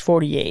sister is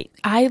 48.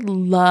 I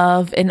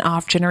love an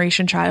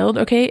off-generation child,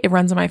 okay? It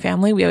runs in my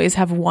family. We always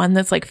have one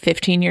that's like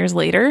 15 years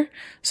later,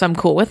 so I'm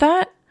cool with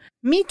that.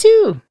 Me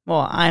too.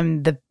 Well,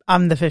 I'm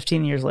the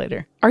 15 years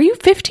later. Are you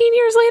 15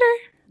 years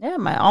later?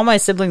 Yeah, all my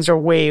siblings are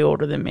way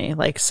older than me,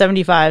 like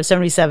 75,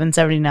 77,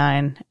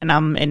 79, and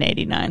I'm in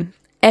 89.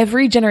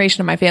 Every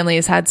generation of my family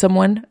has had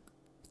someone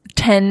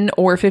 10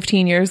 or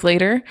 15 years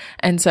later,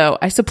 and so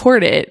I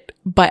support it.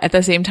 But at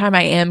the same time,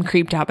 I am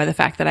creeped out by the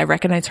fact that I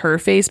recognize her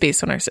face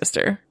based on her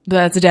sister.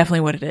 That's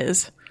definitely what it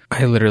is.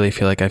 I literally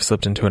feel like I've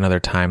slipped into another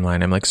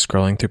timeline. I'm like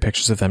scrolling through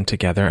pictures of them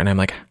together and I'm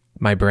like,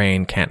 my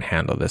brain can't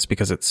handle this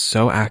because it's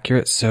so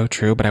accurate, so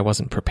true, but I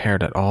wasn't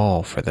prepared at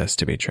all for this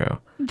to be true.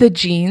 The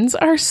genes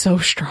are so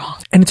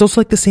strong. And it's also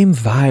like the same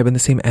vibe and the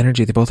same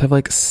energy. They both have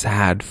like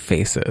sad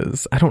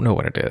faces. I don't know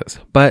what it is,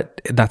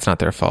 but that's not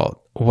their fault.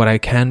 What I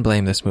can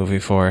blame this movie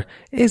for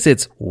is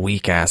its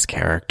weak-ass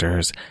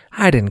characters.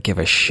 I didn't give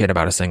a shit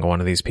about a single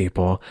one of these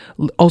people.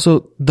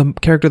 Also, the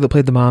character that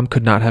played the mom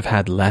could not have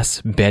had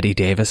less Betty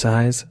Davis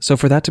eyes. So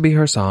for that to be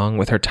her song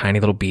with her tiny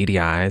little beady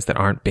eyes that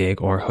aren't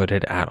big or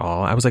hooded at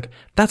all, I was like,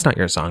 that's not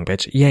your song,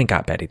 bitch. You ain't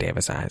got Betty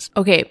Davis eyes.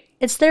 Okay.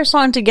 It's their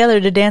song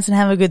together to dance and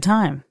have a good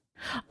time.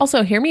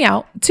 Also, hear me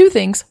out. Two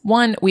things.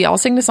 One, we all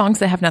sing the songs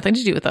that have nothing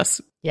to do with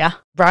us. Yeah.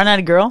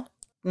 Brown-eyed girl.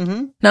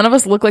 Mm-hmm. None of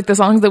us look like the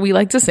songs that we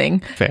like to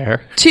sing.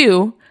 Fair.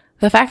 Two,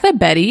 the fact that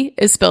Betty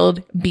is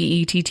spelled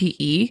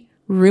B-E-T-T-E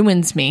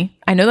ruins me.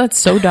 I know that's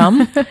so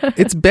dumb.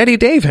 It's Betty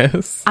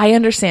Davis. I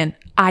understand.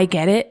 I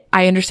get it.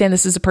 I understand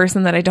this is a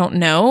person that I don't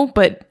know,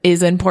 but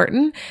is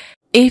important.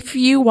 If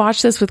you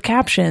watch this with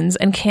captions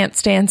and can't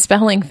stand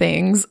spelling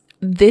things,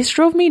 this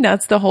drove me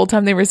nuts the whole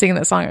time they were singing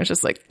that song. I was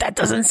just like, that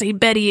doesn't say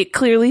Betty. It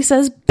clearly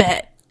says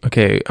Bet.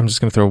 Okay, I'm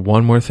just going to throw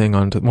one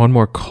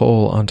more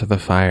coal onto the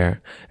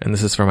fire. And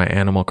this is for my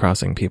Animal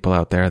Crossing people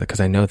out there, because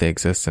I know they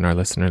exist in our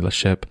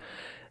listenership.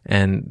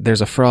 And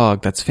there's a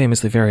frog that's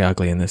famously very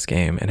ugly in this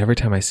game. And every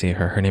time I see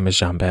her, her name is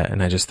Jean-Bette.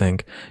 And I just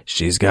think,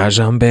 she's got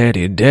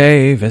Jean-Betty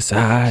Davis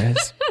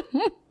eyes.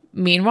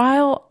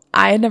 Meanwhile,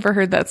 I had never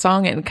heard that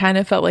song and kind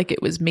of felt like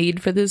it was made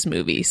for this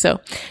movie.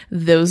 So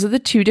those are the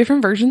two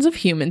different versions of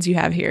humans you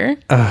have here.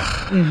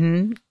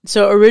 Mm-hmm.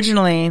 So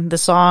originally, the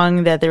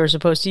song that they were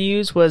supposed to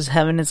use was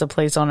Heaven is a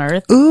Place on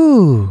Earth.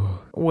 Ooh.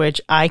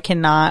 Which I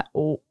cannot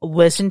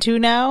listen to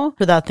now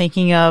without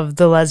thinking of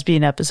the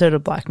lesbian episode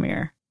of Black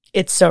Mirror.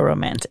 It's so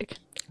romantic.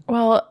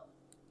 Well,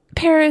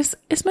 Paris,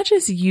 as much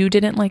as you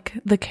didn't like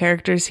the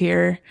characters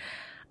here,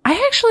 I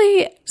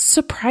actually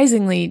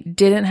surprisingly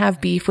didn't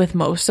have beef with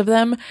most of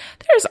them.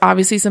 There's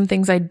obviously some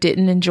things I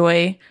didn't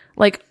enjoy.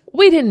 Like,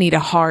 we didn't need a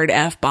hard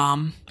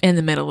F-bomb in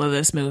the middle of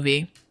this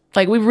movie.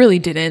 Like, we really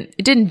didn't.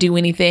 It didn't do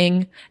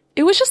anything.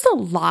 It was just a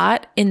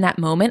lot in that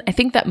moment. I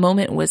think that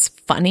moment was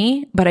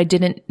funny, but I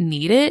didn't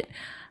need it.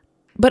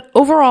 But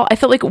overall, I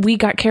felt like we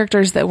got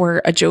characters that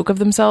were a joke of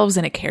themselves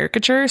and a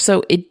caricature.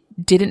 So it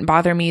didn't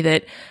bother me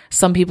that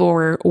some people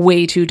were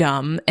way too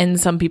dumb and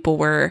some people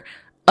were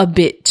a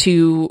bit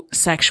too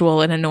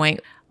sexual and annoying.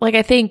 Like,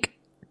 I think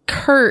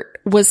Kurt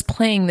was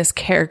playing this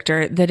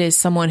character that is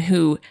someone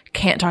who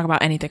can't talk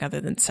about anything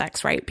other than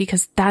sex, right?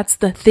 Because that's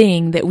the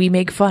thing that we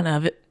make fun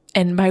of.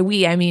 And by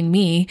we, I mean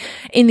me,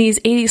 in these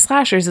 80s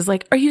slashers is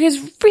like, are you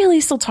guys really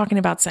still talking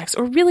about sex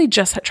or really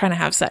just trying to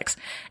have sex?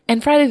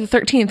 And Friday the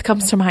 13th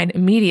comes to mind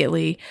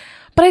immediately.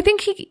 But I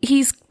think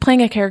he's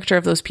playing a character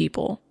of those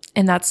people.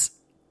 And that's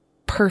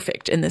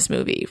perfect in this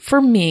movie.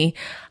 For me,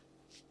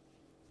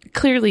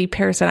 clearly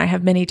Paris and I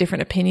have many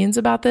different opinions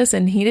about this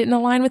and he didn't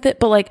align with it,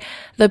 but like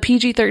the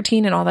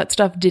PG-13 and all that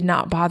stuff did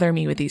not bother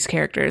me with these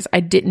characters. I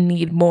didn't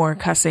need more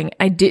cussing.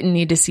 I didn't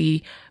need to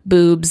see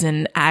boobs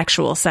and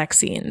actual sex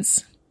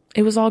scenes.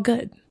 It was all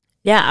good.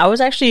 Yeah, I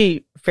was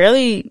actually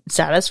fairly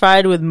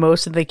satisfied with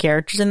most of the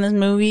characters in this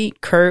movie.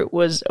 Kurt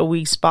was a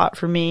weak spot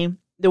for me.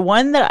 The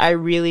one that I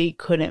really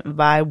couldn't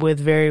vibe with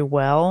very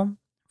well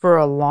for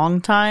a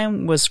long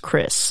time was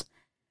Chris.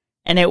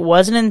 And it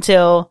wasn't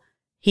until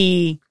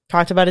he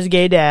talked about his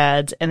gay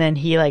dads and then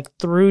he like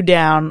threw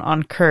down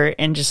on Kurt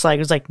and just like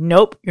was like,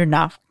 nope, you're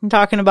not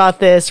talking about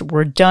this.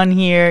 We're done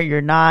here.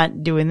 You're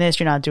not doing this.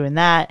 You're not doing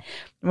that.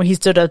 When he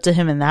stood up to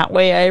him in that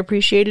way, I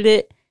appreciated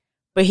it.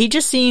 But he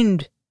just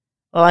seemed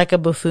like a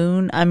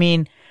buffoon. I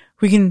mean,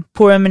 we can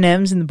pour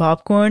M&Ms in the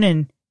popcorn,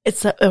 and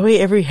it's the way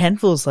every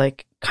handful is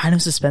like kind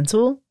of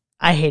suspenseful.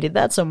 I hated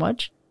that so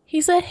much.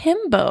 He's a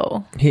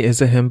himbo. He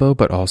is a himbo,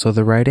 but also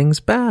the writing's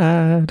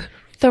bad.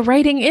 The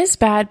writing is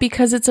bad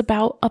because it's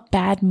about a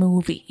bad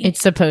movie. It's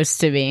supposed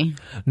to be.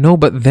 No,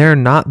 but they're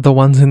not the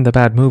ones in the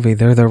bad movie.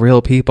 They're the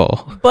real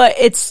people. But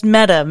it's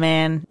meta,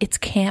 man. It's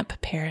camp,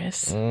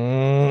 Paris.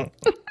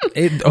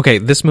 Okay,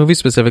 this movie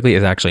specifically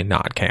is actually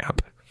not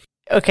camp.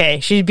 Okay,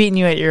 she's beating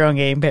you at your own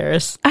game,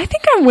 Paris. I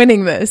think I'm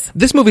winning this.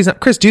 This movie's not...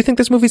 Chris, do you think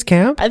this movie's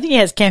camp? I think it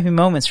has campy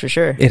moments for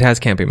sure. It has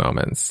campy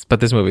moments, but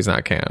this movie's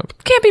not camp.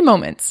 Campy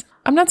moments.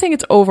 I'm not saying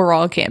it's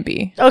overall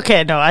campy.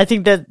 Okay, no, I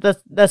think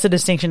that's a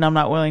distinction I'm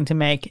not willing to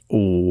make.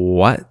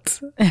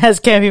 What? It has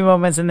campy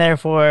moments and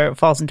therefore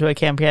falls into a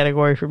camp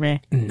category for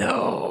me.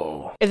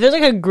 No. If there's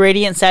like a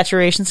gradient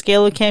saturation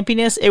scale of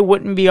campiness, it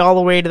wouldn't be all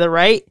the way to the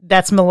right.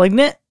 That's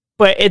Malignant,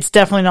 but it's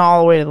definitely not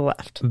all the way to the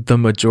left. The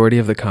majority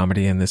of the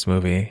comedy in this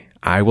movie,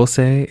 I will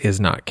say, is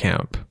not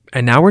camp.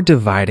 And now we're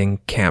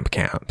dividing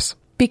camps.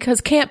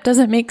 Because camp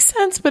doesn't make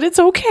sense, but it's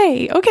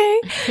okay.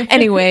 Okay.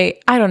 Anyway,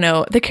 I don't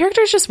know. The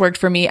characters just worked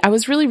for me. I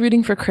was really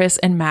rooting for Chris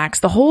and Max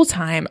the whole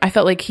time. I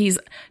felt like he's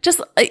a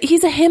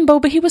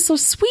himbo, but he was so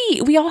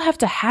sweet. We all have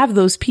to have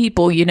those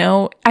people, you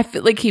know? I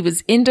feel like he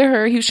was into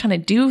her. He was trying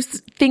to do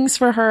things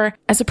for her.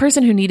 As a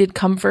person who needed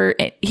comfort,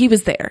 he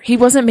was there. He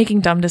wasn't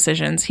making dumb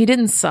decisions. He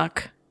didn't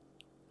suck.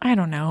 I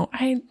don't know.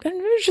 I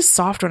was just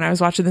soft when I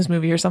was watching this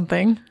movie or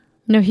something.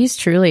 No, he's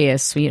truly a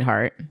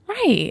sweetheart.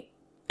 Right.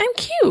 I'm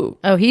cute.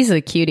 Oh, he's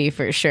a cutie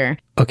for sure.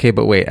 Okay,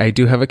 but wait, I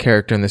do have a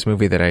character in this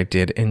movie that I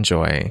did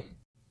enjoy.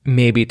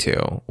 Maybe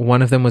two.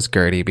 One of them was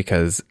Gertie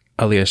because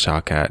Aaliyah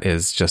Shawkat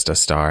is just a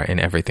star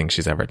in everything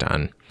she's ever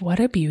done. What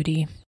a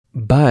beauty.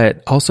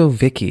 But also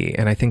Vicky,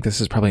 and I think this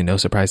is probably no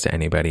surprise to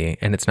anybody,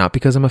 and it's not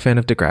because I'm a fan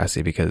of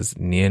Degrassi, because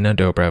Nina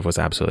Dobrev was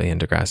absolutely in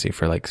Degrassi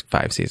for like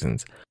 5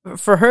 seasons.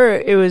 For her,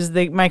 it was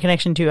my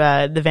connection to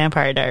the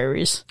Vampire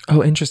Diaries.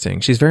 Oh,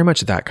 interesting. She's very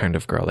much that kind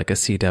of girl, like a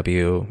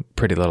CW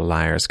Pretty Little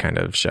Liars kind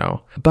of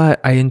show.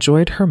 But I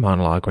enjoyed her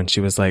monologue when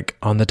she was like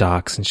on the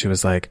docks and she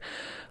was like,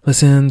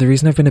 listen, the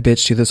reason I've been a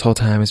bitch to you this whole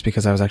time is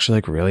because I was actually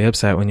like really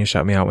upset when you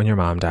shut me out when your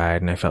mom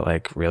died. And I felt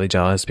like really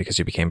jealous because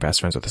you became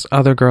best friends with this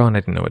other girl and I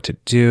didn't know what to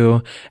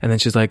do. And then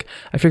she's like,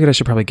 I figured I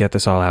should probably get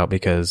this all out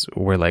because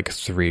we're like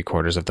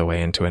 3/4 of the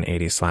way into an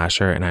 80s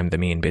slasher and I'm the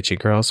mean bitchy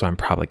girl. So I'm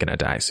probably going to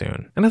die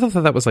soon. And I thought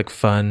that was like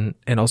fun.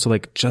 And also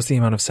like just the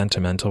amount of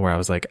sentimental where I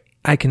was like,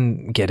 I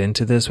can get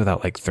into this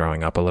without like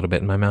throwing up a little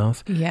bit in my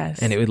mouth. Yes.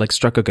 And it like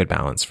struck a good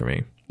balance for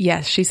me.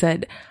 Yes. She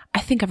said, I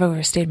think I've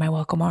overstayed my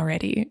welcome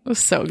already. It was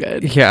so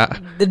good. Yeah.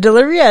 The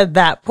delivery of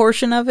that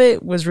portion of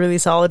it was really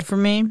solid for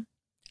me.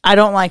 I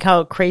don't like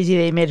how crazy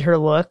they made her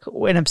look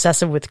when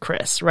obsessive with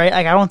Chris, right?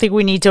 Like, I don't think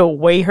we need to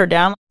weigh her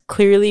down.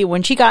 Clearly,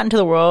 when she got into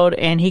the world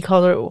and he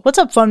called her, what's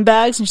up, fun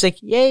bags? And she's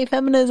like, yay,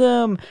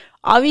 feminism.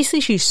 Obviously,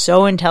 she's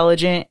so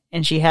intelligent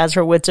and she has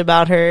her wits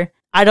about her.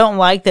 I don't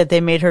like that they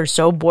made her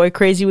so boy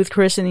crazy with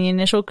Chris in the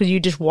initial because you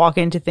just walk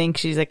in to think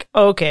she's like,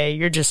 okay,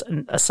 you're just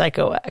a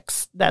psycho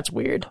ex. That's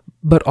weird.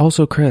 But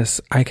also, Chris,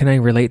 I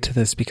relate to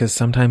this because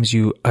sometimes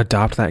you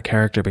adopt that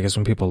character because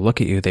when people look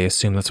at you, they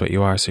assume that's what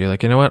you are. So you're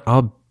like, you know what?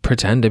 I'll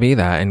pretend to be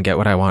that and get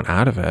what I want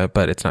out of it,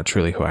 but it's not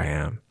truly who I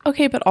am.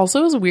 Okay, but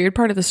also it was a weird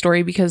part of the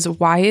story because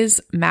why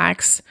is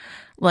Max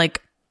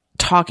like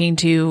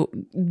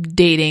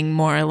dating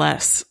more or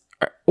less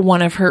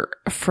one of her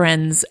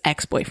friend's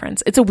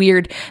ex-boyfriends? It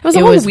was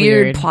a whole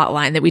weird plot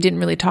line that we didn't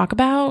really talk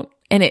about,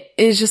 and it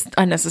is just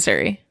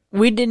unnecessary.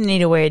 We didn't need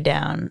to weigh it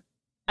down.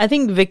 I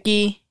think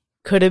Vicky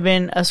could have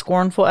been a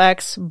scornful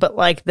ex, but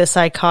like the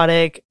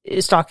psychotic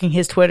stalking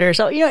his Twitter.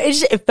 So, you know,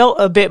 it felt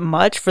a bit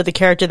much for the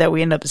character that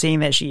we end up seeing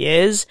that she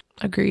is.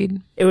 Agreed.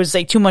 It was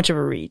like too much of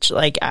a reach.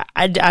 Like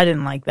I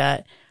didn't like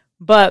that.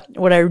 But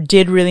what I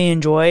did really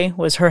enjoy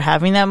was her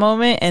having that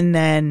moment. And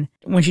then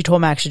when she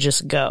told Max to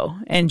just go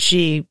and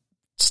she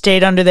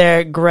stayed under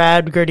there,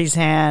 grabbed Gertie's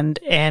hand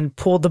and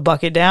pulled the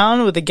bucket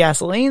down with the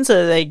gasoline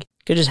so that they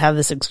could just have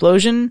this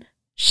explosion.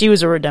 She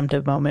was a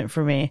redemptive moment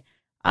for me.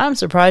 I'm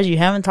surprised you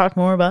haven't talked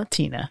more about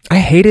Tina. I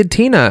hated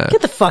Tina.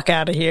 Get the fuck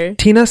out of here.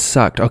 Tina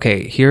sucked.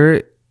 Okay,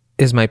 here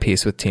is my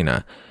piece with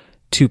Tina.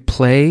 To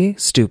play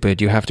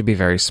stupid, you have to be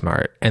very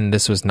smart. And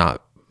this was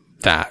not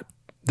that.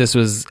 This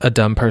was a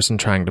dumb person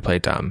trying to play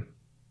dumb.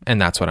 And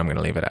that's what I'm going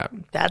to leave it at.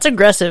 That's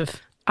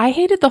aggressive. I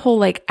hated the whole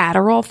like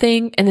Adderall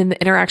thing and then the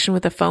interaction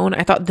with the phone.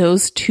 I thought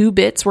those 2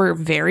 bits were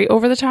very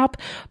over the top,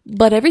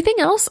 but everything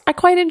else I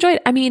quite enjoyed.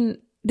 I mean,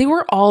 they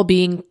were all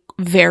being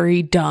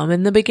very dumb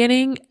in the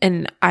beginning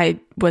and I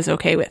was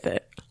okay with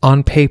it.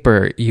 On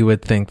paper, you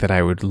would think that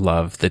I would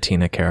love the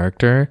Tina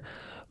character,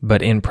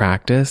 but in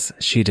practice,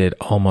 she did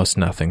almost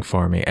nothing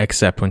for me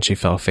except when she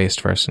fell face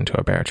first into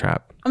a bear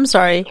trap. I'm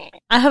sorry.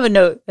 I have a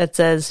note that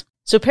says,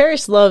 so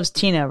Paris loves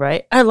Tina,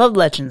 right? I love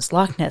Legends,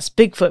 Loch Ness,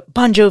 Bigfoot,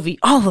 Bon Jovi,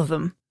 all of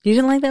them. You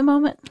didn't like that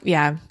moment?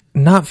 Yeah.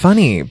 Not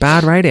funny.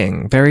 Bad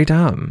writing. Very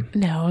dumb.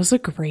 No, it was a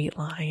great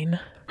line.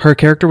 Her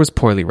character was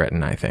poorly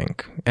written, I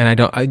think. And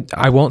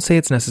I won't say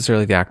it's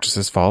necessarily the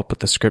actress's fault,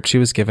 but the script she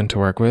was given to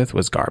work with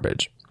was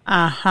garbage.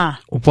 Uh-huh.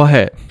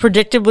 What?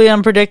 Predictably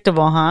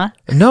unpredictable, huh?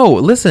 No,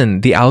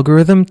 listen, the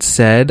algorithm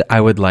said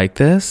I would like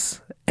this,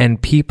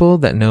 and people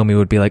that know me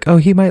would be like, oh,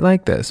 he might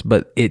like this,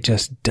 but it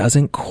just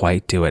doesn't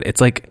quite do it.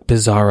 It's like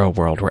Bizarro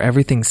World, where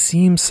everything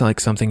seems like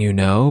something you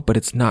know, but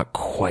it's not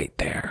quite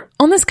there.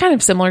 On this kind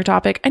of similar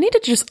topic, I need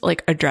to just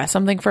like address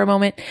something for a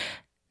moment.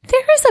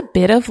 There is a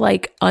bit of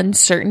like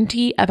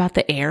uncertainty about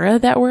the era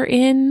that we're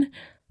in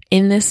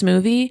this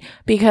movie,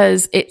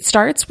 because it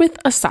starts with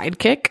a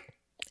sidekick,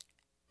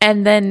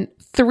 and then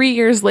 3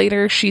 years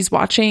later, she's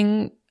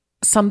watching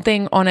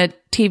something on a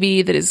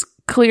TV that is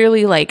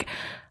clearly like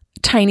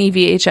tiny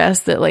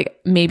VHS that like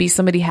maybe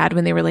somebody had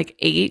when they were like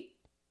 8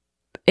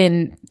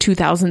 in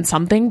 2000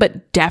 something,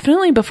 but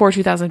definitely before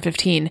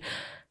 2015,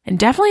 and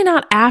definitely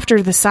not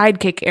after the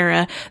sidekick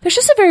era. There's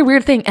just a very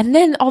weird thing. And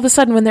then all of a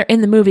sudden when they're in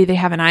the movie, they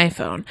have an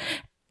iPhone.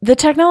 The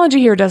technology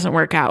here doesn't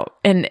work out,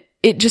 and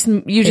it just,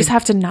 you just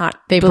have to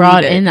not They believe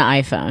brought it. in the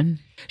iPhone.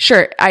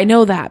 Sure, I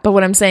know that, but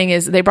what I'm saying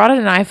is they brought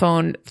in an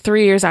iPhone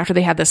 3 years after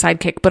they had the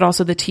sidekick, but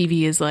also the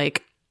TV is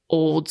like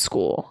old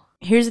school.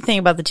 Here's the thing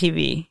about the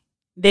TV.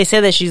 They say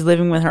that she's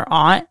living with her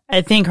aunt.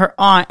 I think her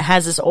aunt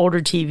has this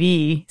older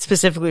TV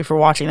specifically for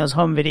watching those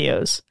home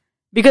videos.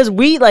 Because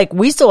we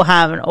still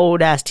have an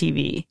old ass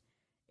TV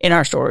in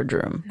our storage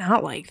room.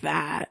 Not like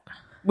that.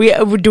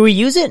 Do we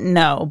use it?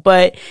 No,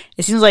 but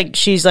it seems like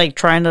she's like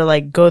trying to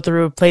like go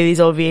through, play these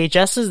old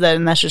VHSs,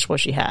 and that's just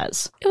what she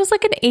has. It was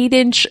like an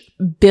 8-inch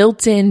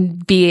built-in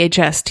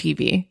VHS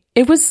TV.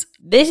 It was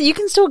You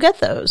can still get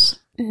those.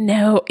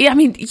 no, I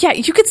mean, yeah,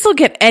 you could still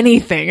get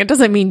anything. It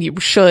doesn't mean you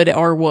should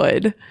or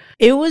would.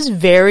 It was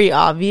very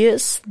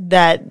obvious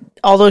that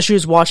although she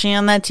was watching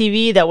on that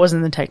TV, that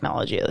wasn't the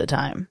technology at the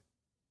time.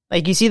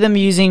 Like, you see them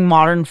using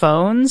modern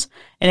phones,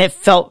 and it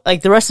felt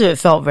like the rest of it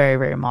felt very,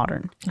 very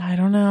modern. I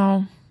don't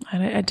know.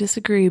 I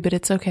disagree, but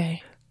it's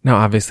okay. Now,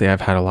 obviously,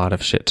 I've had a lot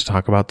of shit to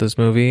talk about this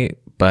movie,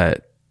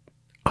 but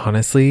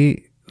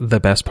honestly,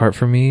 the best part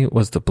for me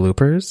was the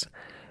bloopers,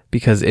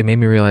 because it made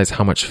me realize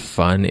how much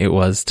fun it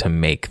was to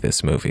make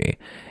this movie.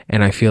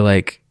 And I feel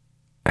like,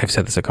 I've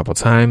said this a couple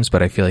times,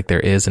 but I feel like there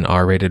is an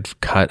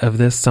R-rated cut of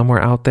this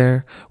somewhere out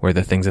there, where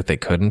the things that they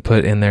couldn't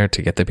put in there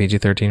to get the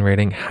PG-13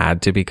 rating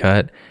had to be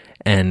cut.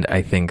 And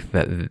I think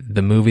that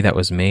the movie that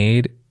was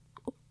made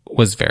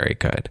was very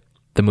good.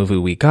 The movie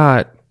we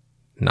got,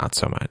 not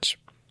so much.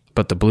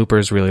 But the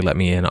bloopers really let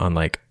me in on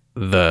like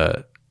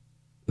the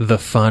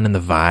fun and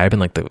the vibe and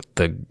like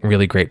the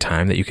really great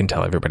time that you can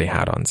tell everybody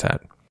had on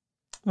set.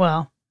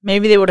 Well,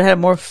 maybe they would have had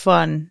more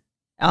fun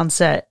on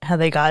set had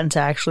they gotten to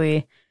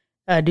actually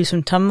do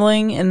some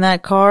tumbling in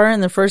that car in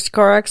the first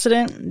car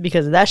accident,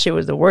 because that shit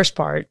was the worst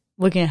part,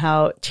 looking at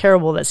how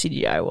terrible that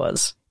CGI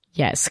was.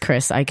 Yes,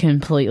 Chris, I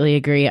completely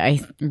agree. I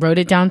wrote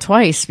it down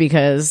twice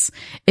because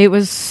it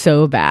was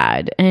so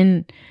bad.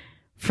 And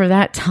for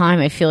that time,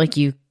 I feel like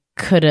you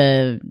could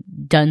have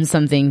done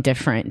something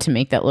different to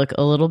make that look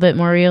a little bit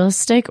more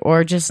realistic,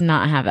 or just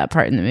not have that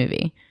part in the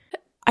movie.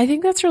 I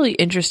think that's really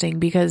interesting,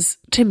 because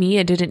to me,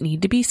 it didn't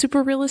need to be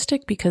super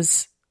realistic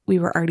because we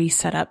were already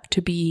set up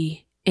to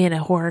be in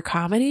a horror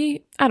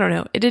comedy. I don't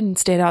know. It didn't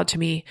stand out to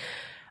me.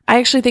 I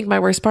actually think my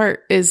worst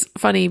part is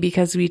funny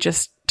because we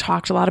just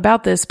talked a lot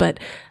about this, but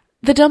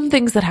the dumb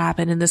things that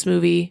happen in this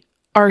movie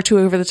are too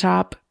over the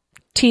top.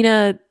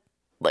 Tina,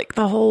 like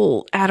the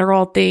whole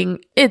Adderall thing,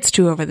 it's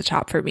too over the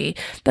top for me.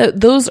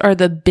 Those are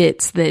the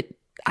bits that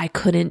I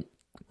couldn't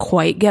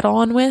quite get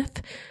on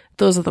with.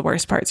 Those are the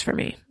worst parts for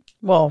me.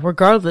 Well,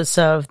 regardless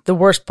of the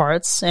worst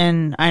parts,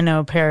 and I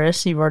know,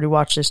 Paris, you've already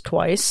watched this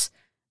twice,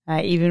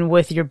 even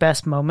with your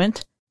best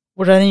moment,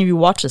 would I think you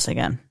watch this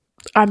again?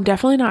 I'm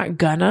definitely not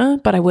gonna,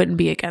 but I wouldn't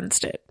be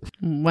against it.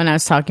 When I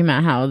was talking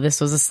about how this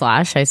was a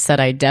slash, I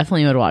said I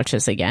definitely would watch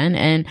this again.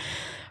 And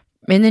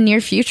in the near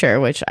future,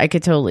 which I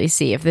could totally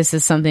see, if this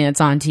is something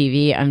that's on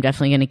TV, I'm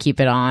definitely going to keep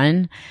it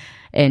on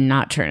and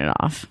not turn it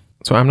off.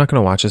 So I'm not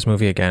going to watch this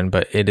movie again,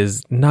 but it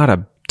is not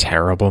a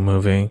terrible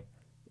movie.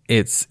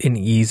 It's an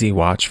easy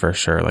watch for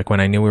sure. Like,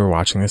 when I knew we were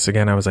watching this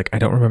again, I was like, I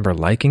don't remember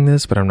liking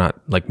this, but I'm not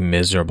like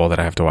miserable that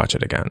I have to watch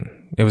it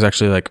again. It was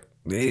actually like,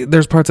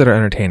 there's parts that are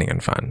entertaining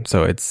and fun.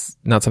 So it's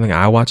not something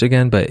I watch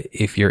again, but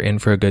if you're in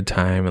for a good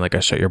time and like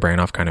a shut your brain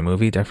off kind of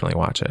movie, definitely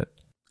watch it.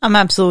 I'm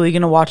absolutely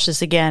going to watch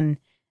this again.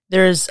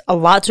 There's a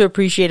lot to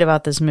appreciate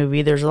about this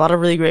movie. There's a lot of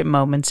really great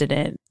moments in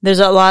it. There's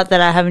a lot that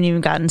I haven't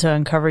even gotten to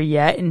uncover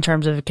yet in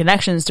terms of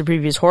connections to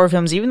previous horror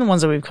films, even the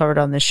ones that we've covered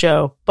on this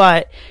show.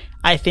 But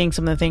I think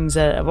some of the things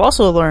that I've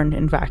also learned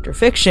in Fact or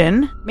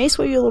Fiction may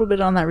sway you a little bit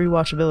on that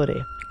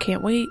rewatchability.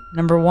 Can't wait.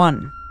 Number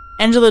 1.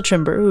 Angela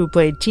Trimber, who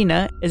played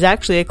Tina, is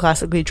actually a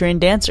classically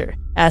trained dancer.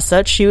 As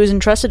such, she was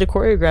entrusted to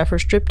choreograph her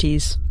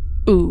striptease.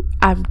 Ooh,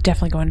 I'm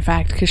definitely going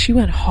Fact because she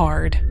went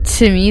hard.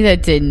 To me,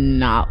 that did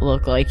not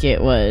look like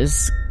it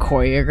was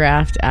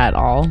choreographed at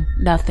all.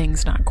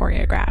 Nothing's not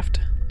choreographed.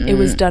 It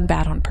was done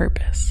bad on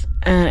purpose.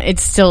 It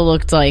still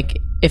looked like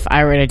if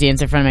I were to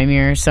dance in front of my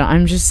mirror. So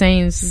I'm just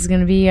saying this is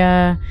going to be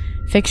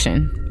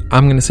fiction.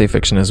 I'm going to say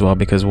fiction as well,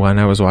 because when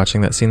I was watching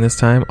that scene this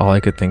time, all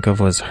I could think of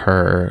was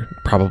her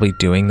probably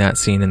doing that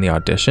scene in the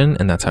audition,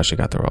 and that's how she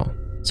got the role.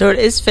 So it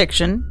is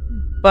fiction,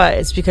 but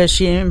it's because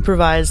she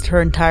improvised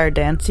her entire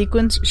dance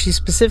sequence. She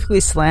specifically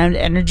slammed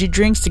energy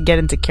drinks to get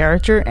into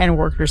character and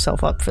worked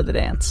herself up for the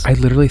dance. I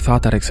literally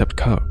thought that except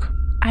Coke.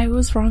 I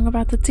was wrong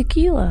about the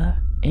tequila.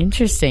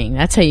 Interesting.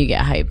 That's how you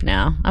get hype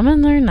now. I'm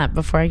going to learn that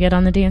before I get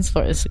on the dance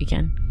floor this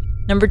weekend.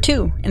 Number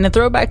 2, in a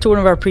throwback to one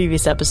of our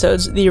previous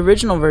episodes, the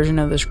original version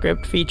of the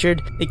script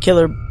featured the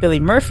killer Billy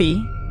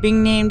Murphy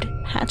being named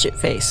Hatchet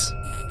Face.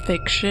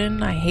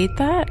 Fiction. I hate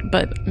that,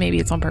 but maybe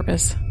it's on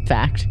purpose.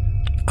 Fact.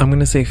 I'm going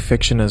to say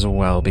fiction as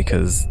well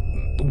because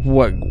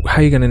how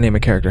are you going to name a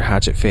character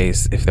Hatchet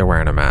Face if they're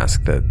wearing a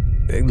mask that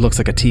it looks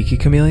like a tiki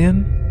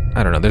chameleon?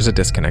 I don't know. There's a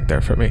disconnect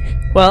there for me.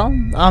 Well,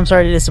 I'm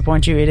sorry to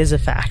disappoint you. It is a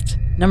fact.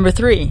 Number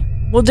 3.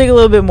 We'll dig a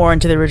little bit more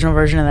into the original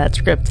version of that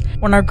script.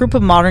 When our group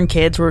of modern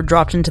kids were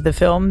dropped into the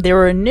film, they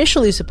were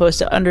initially supposed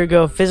to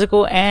undergo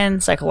physical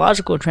and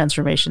psychological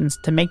transformations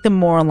to make them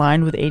more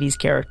aligned with 80s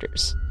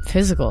characters.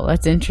 Physical.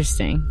 That's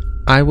interesting.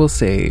 I will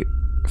say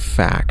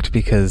fact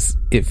because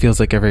it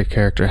feels like every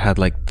character had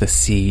like the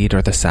seed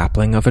or the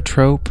sapling of a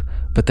trope,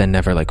 but then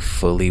never like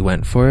fully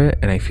went for it.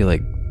 And I feel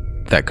like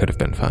that could have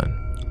been fun.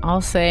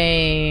 I'll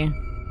say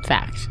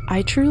fact.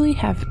 I truly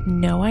have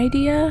no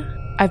idea.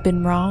 I've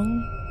been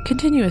wrong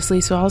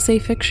continuously, so I'll say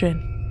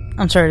fiction.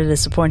 I'm sorry to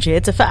disappoint you.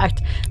 It's a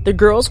fact. The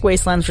girls'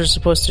 waistlands were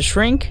supposed to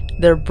shrink,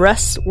 their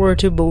breasts were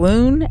to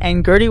balloon,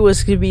 and Gertie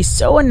was to be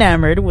so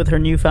enamored with her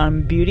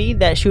newfound beauty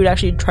that she would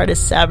actually try to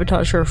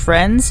sabotage her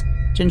friends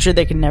to ensure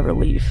they could never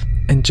leave.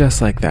 And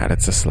just like that,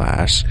 it's a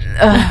slash.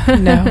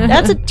 No.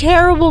 That's a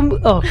terrible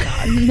oh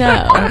god.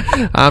 No.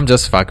 I'm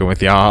just fucking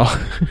with y'all.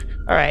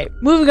 Alright,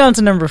 moving on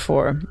to number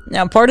 4.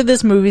 Now, part of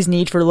this movie's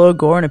need for low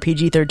gore and a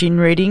PG-13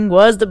 rating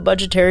was the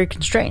budgetary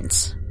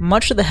constraints.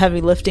 Much of the heavy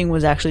lifting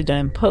was actually done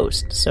in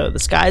post, so the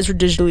skies were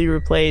digitally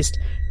replaced,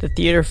 the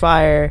theater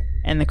fire,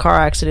 and the car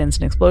accidents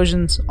and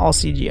explosions, all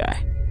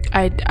CGI.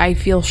 I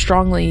feel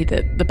strongly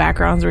that the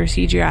backgrounds were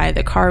CGI,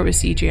 the car was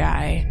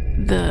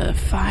CGI, the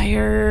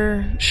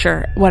fire,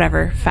 sure,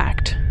 whatever,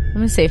 fact. I'm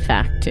going to say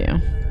fact, too.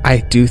 I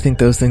do think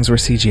those things were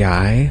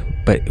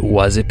CGI, but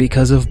was it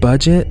because of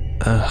budget?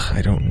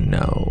 I don't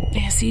know.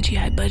 Yeah,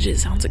 CGI budget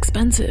sounds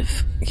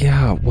expensive.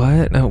 Yeah,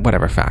 what? No,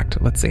 whatever,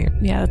 fact. Let's see.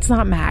 Yeah, that's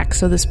not Mac,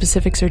 so the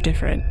specifics are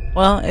different.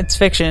 Well, it's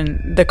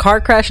fiction. The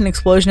car crash and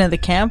explosion at the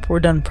camp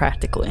were done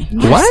practically.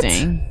 What?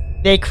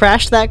 They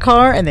crashed that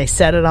car and they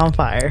set it on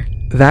fire.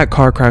 That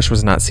car crash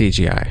was not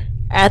CGI.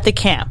 At the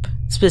camp,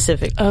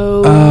 specifically.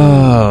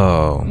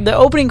 Oh. The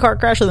opening car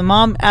crash with the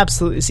mom,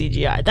 absolutely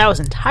CGI. That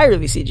was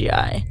entirely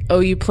CGI.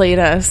 Oh, you played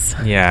us.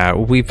 Yeah,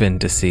 we've been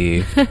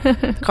deceived.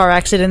 Car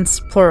accidents,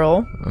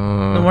 plural.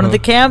 The one at the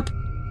camp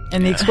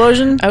and the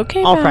explosion,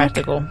 Okay, all Mac.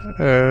 practical.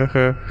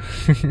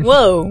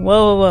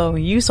 Whoa.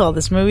 You saw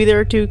this movie. There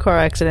were 2 car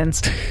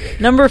accidents.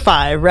 Number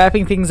 5,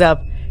 wrapping things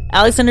up.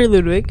 Alexander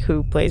Ludwig,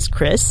 who plays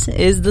Chris,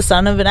 is the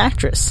son of an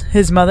actress.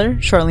 His mother,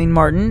 Charlene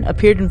Martin,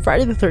 appeared in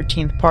Friday the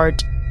 13th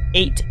Part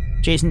 8,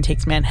 Jason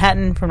Takes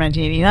Manhattan from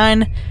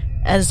 1989,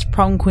 as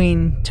prom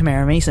queen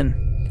Tamara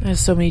Mason. There's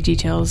so many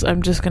details.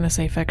 I'm just going to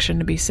say fiction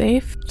to be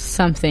safe.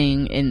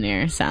 Something in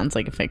there sounds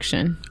like a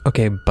fiction.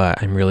 Okay,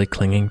 but I'm really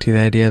clinging to the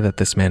idea that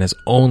this man is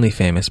only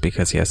famous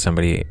because he has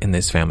somebody in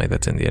his family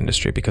that's in the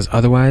industry, because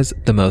otherwise,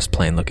 the most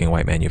plain-looking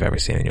white man you've ever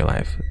seen in your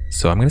life.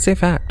 So I'm going to say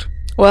fact.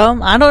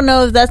 Well, I don't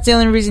know if that's the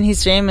only reason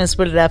he's famous,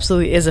 but it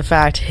absolutely is a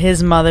fact.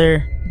 His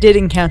mother did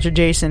encounter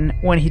Jason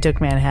when he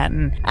took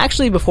Manhattan.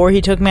 Actually, before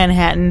he took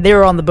Manhattan, they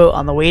were on the boat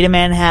on the way to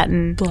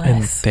Manhattan.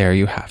 And there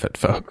you have it,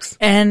 folks.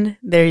 And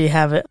there you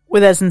have it.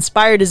 With as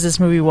inspired as this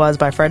movie was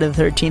by Friday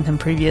the 13th and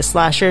previous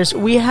slashers,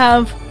 we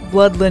have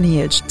blood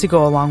lineage to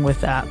go along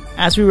with that.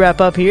 As we wrap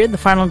up here, the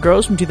final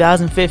gross from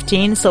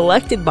 2015,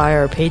 selected by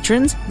our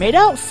patrons, made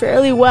out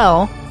fairly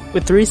well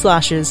with 3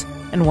 slashes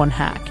and 1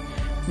 hack.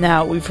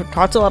 Now, we've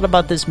talked a lot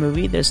about this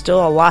movie. There's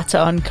still a lot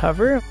to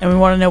uncover, and we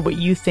want to know what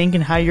you think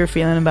and how you're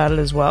feeling about it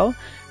as well.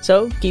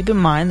 So keep in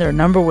mind, there are a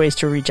number of ways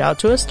to reach out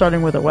to us,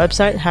 starting with our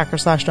website,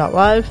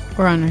 hackerslash.live.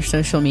 Or on our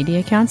social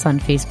media accounts on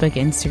Facebook,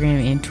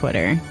 Instagram, and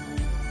Twitter.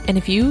 And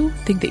if you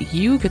think that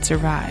you could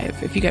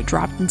survive if you got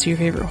dropped into your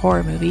favorite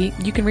horror movie,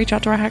 you can reach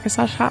out to our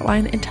Hackerslash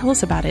hotline and tell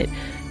us about it.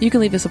 You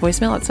can leave us a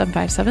voicemail at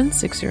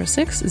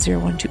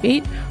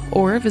 757-606-0128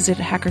 or visit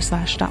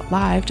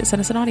hackerslash.live to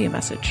send us an audio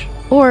message.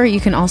 Or you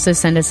can also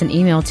send us an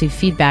email to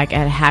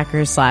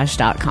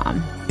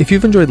feedback@hackerslash.com. If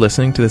you've enjoyed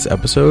listening to this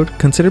episode,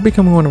 consider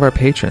becoming one of our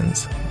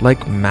patrons,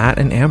 like Matt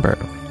and Amber.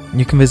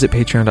 You can visit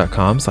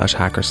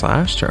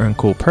patreon.com/hackerslash to earn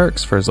cool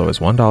perks for as low as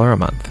 $1 a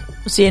month.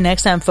 We'll see you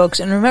next time, folks.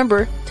 And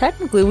remember,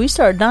 technically, we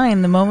start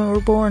dying the moment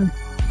we're born.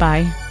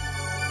 Bye.